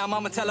bands now.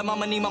 Mama tell him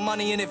I'ma need my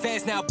money in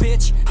advance now.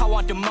 Bitch, I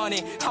want the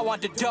money, I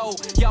want the dough.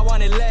 Y'all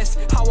want it less,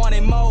 I want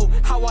it more.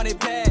 I want it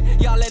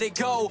bad, y'all let it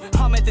go.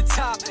 I'm at the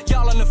top,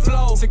 y'all on the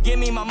flow. So give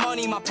me my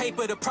money, my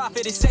paper, the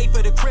profit is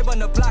safer. The crib on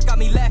the block got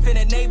me laughing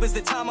at neighbors.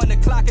 The time on the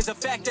clock is a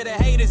factor. The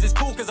haters is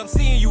cool cause I'm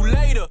seeing you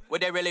later.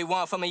 What they really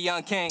want from a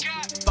young king?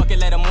 Fuck it,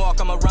 let them walk,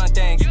 I'ma run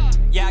things.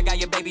 Yeah, I got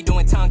your baby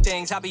doing tongue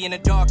things. I be in the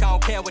dark, I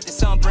don't care what the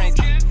sun brings.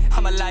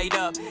 I'ma light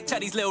up, tell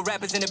these little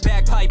rappers in the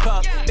back pipe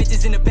up.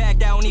 Bitches in the back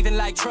that don't even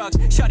like trucks.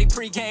 Shawty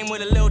pre-game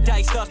with a little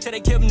dice stuff till they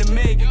give them to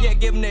me. Yeah,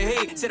 give them the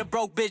heat. Sit a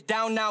broke bitch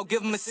down now,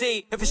 give them a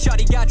seat. If a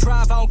shawty got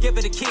drive, I don't give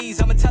her the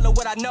keys. I'ma tell her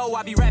what I know,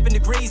 I be rapping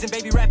degrees and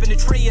baby rapping the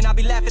tree. And I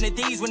be laughing at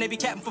these when they be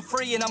capping for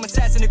free. And I'm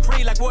assassin the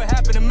creed like what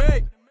happened to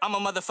me. I'm a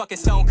motherfucking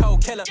stone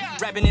cold killer.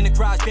 Rapping in the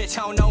garage, bitch,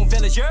 I don't know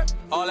villager.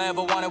 All I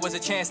ever wanted was a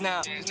chance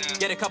now.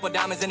 Get a couple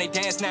diamonds and they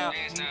dance now.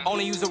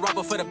 Only use a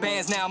rubber for the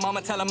bands now.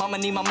 Mama tell him I'ma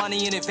need my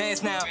money in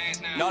advance now.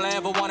 And all I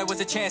ever wanted was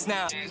a chance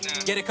now.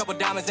 Get a couple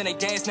diamonds and they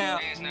dance now.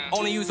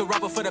 Only use a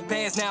rubber for the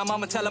bands now.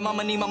 Mama tell him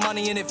I'ma need my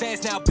money in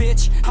advance now.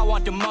 Bitch, I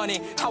want the money,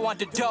 I want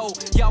the dough.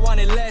 Y'all want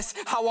it less,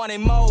 I want it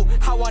more.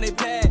 I want it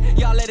bad,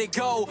 y'all let it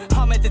go.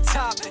 I'm at the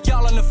top,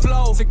 y'all on the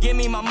flow. So give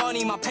me my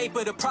money, my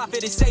paper, the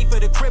profit is safer.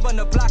 The crib on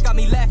the block got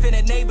me laughing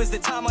at neighbors. The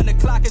time on the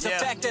clock is a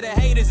factor. The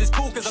haters is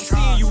cool cause I'm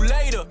seeing you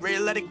later. Ready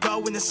to let it go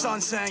when the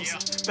sun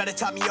sings. Better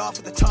top me off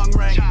with a tongue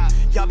ring.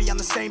 Y'all be on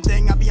the same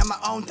thing, I be on my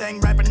own thing.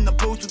 Rapping in the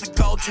booth with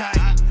a gold chain.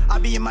 I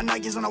be in my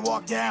Nikes when I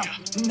walk down.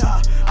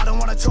 Nah, I don't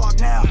wanna talk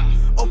now.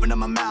 Open up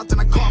my mouth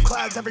and I cough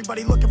clouds.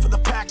 Everybody looking for the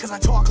pack cause I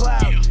talk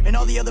loud. And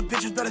all the other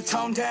bitches better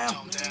tone down.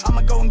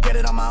 I'ma go and get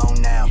it on my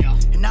own now.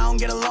 And I don't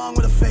get along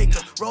with a faker.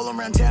 Roll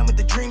around town with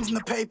the dreams in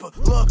the paper.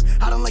 Look,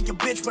 I don't like your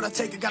bitch but I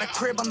take her. Got a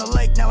crib on the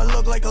lake, now I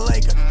look like a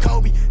Laker.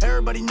 Kobe,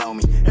 everybody know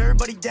me,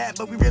 everybody dat,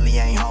 but we really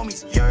ain't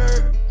homies.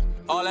 Yeah.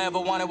 All I ever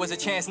wanted was a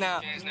chance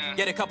now.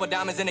 Get a couple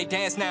diamonds and they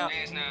dance now.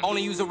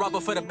 Only use a rubber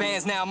for the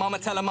bands now. Mama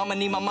tell him I'ma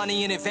need my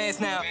money in advance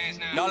now.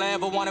 And all I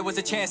ever wanted was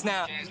a chance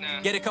now.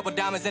 Get a couple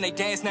diamonds and they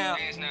dance now.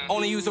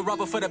 Only use a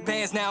rubber for the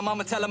bands now.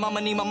 Mama tell him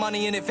I'ma need my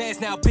money in advance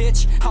now.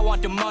 Bitch, I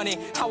want the money,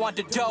 I want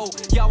the dough.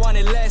 Y'all want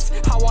it less,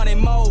 I want it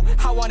more.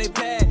 I want it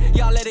bad,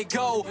 y'all let it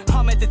go.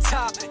 I'm at the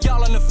top,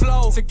 y'all on the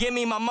flow. So give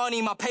me my money,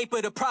 my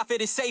paper, the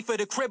profit is safer.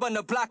 The crib on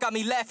the block got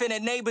me laughing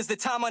at neighbors. The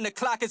time on the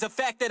clock is a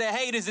factor. The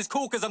haters is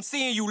cool cause I'm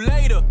seeing you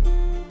later.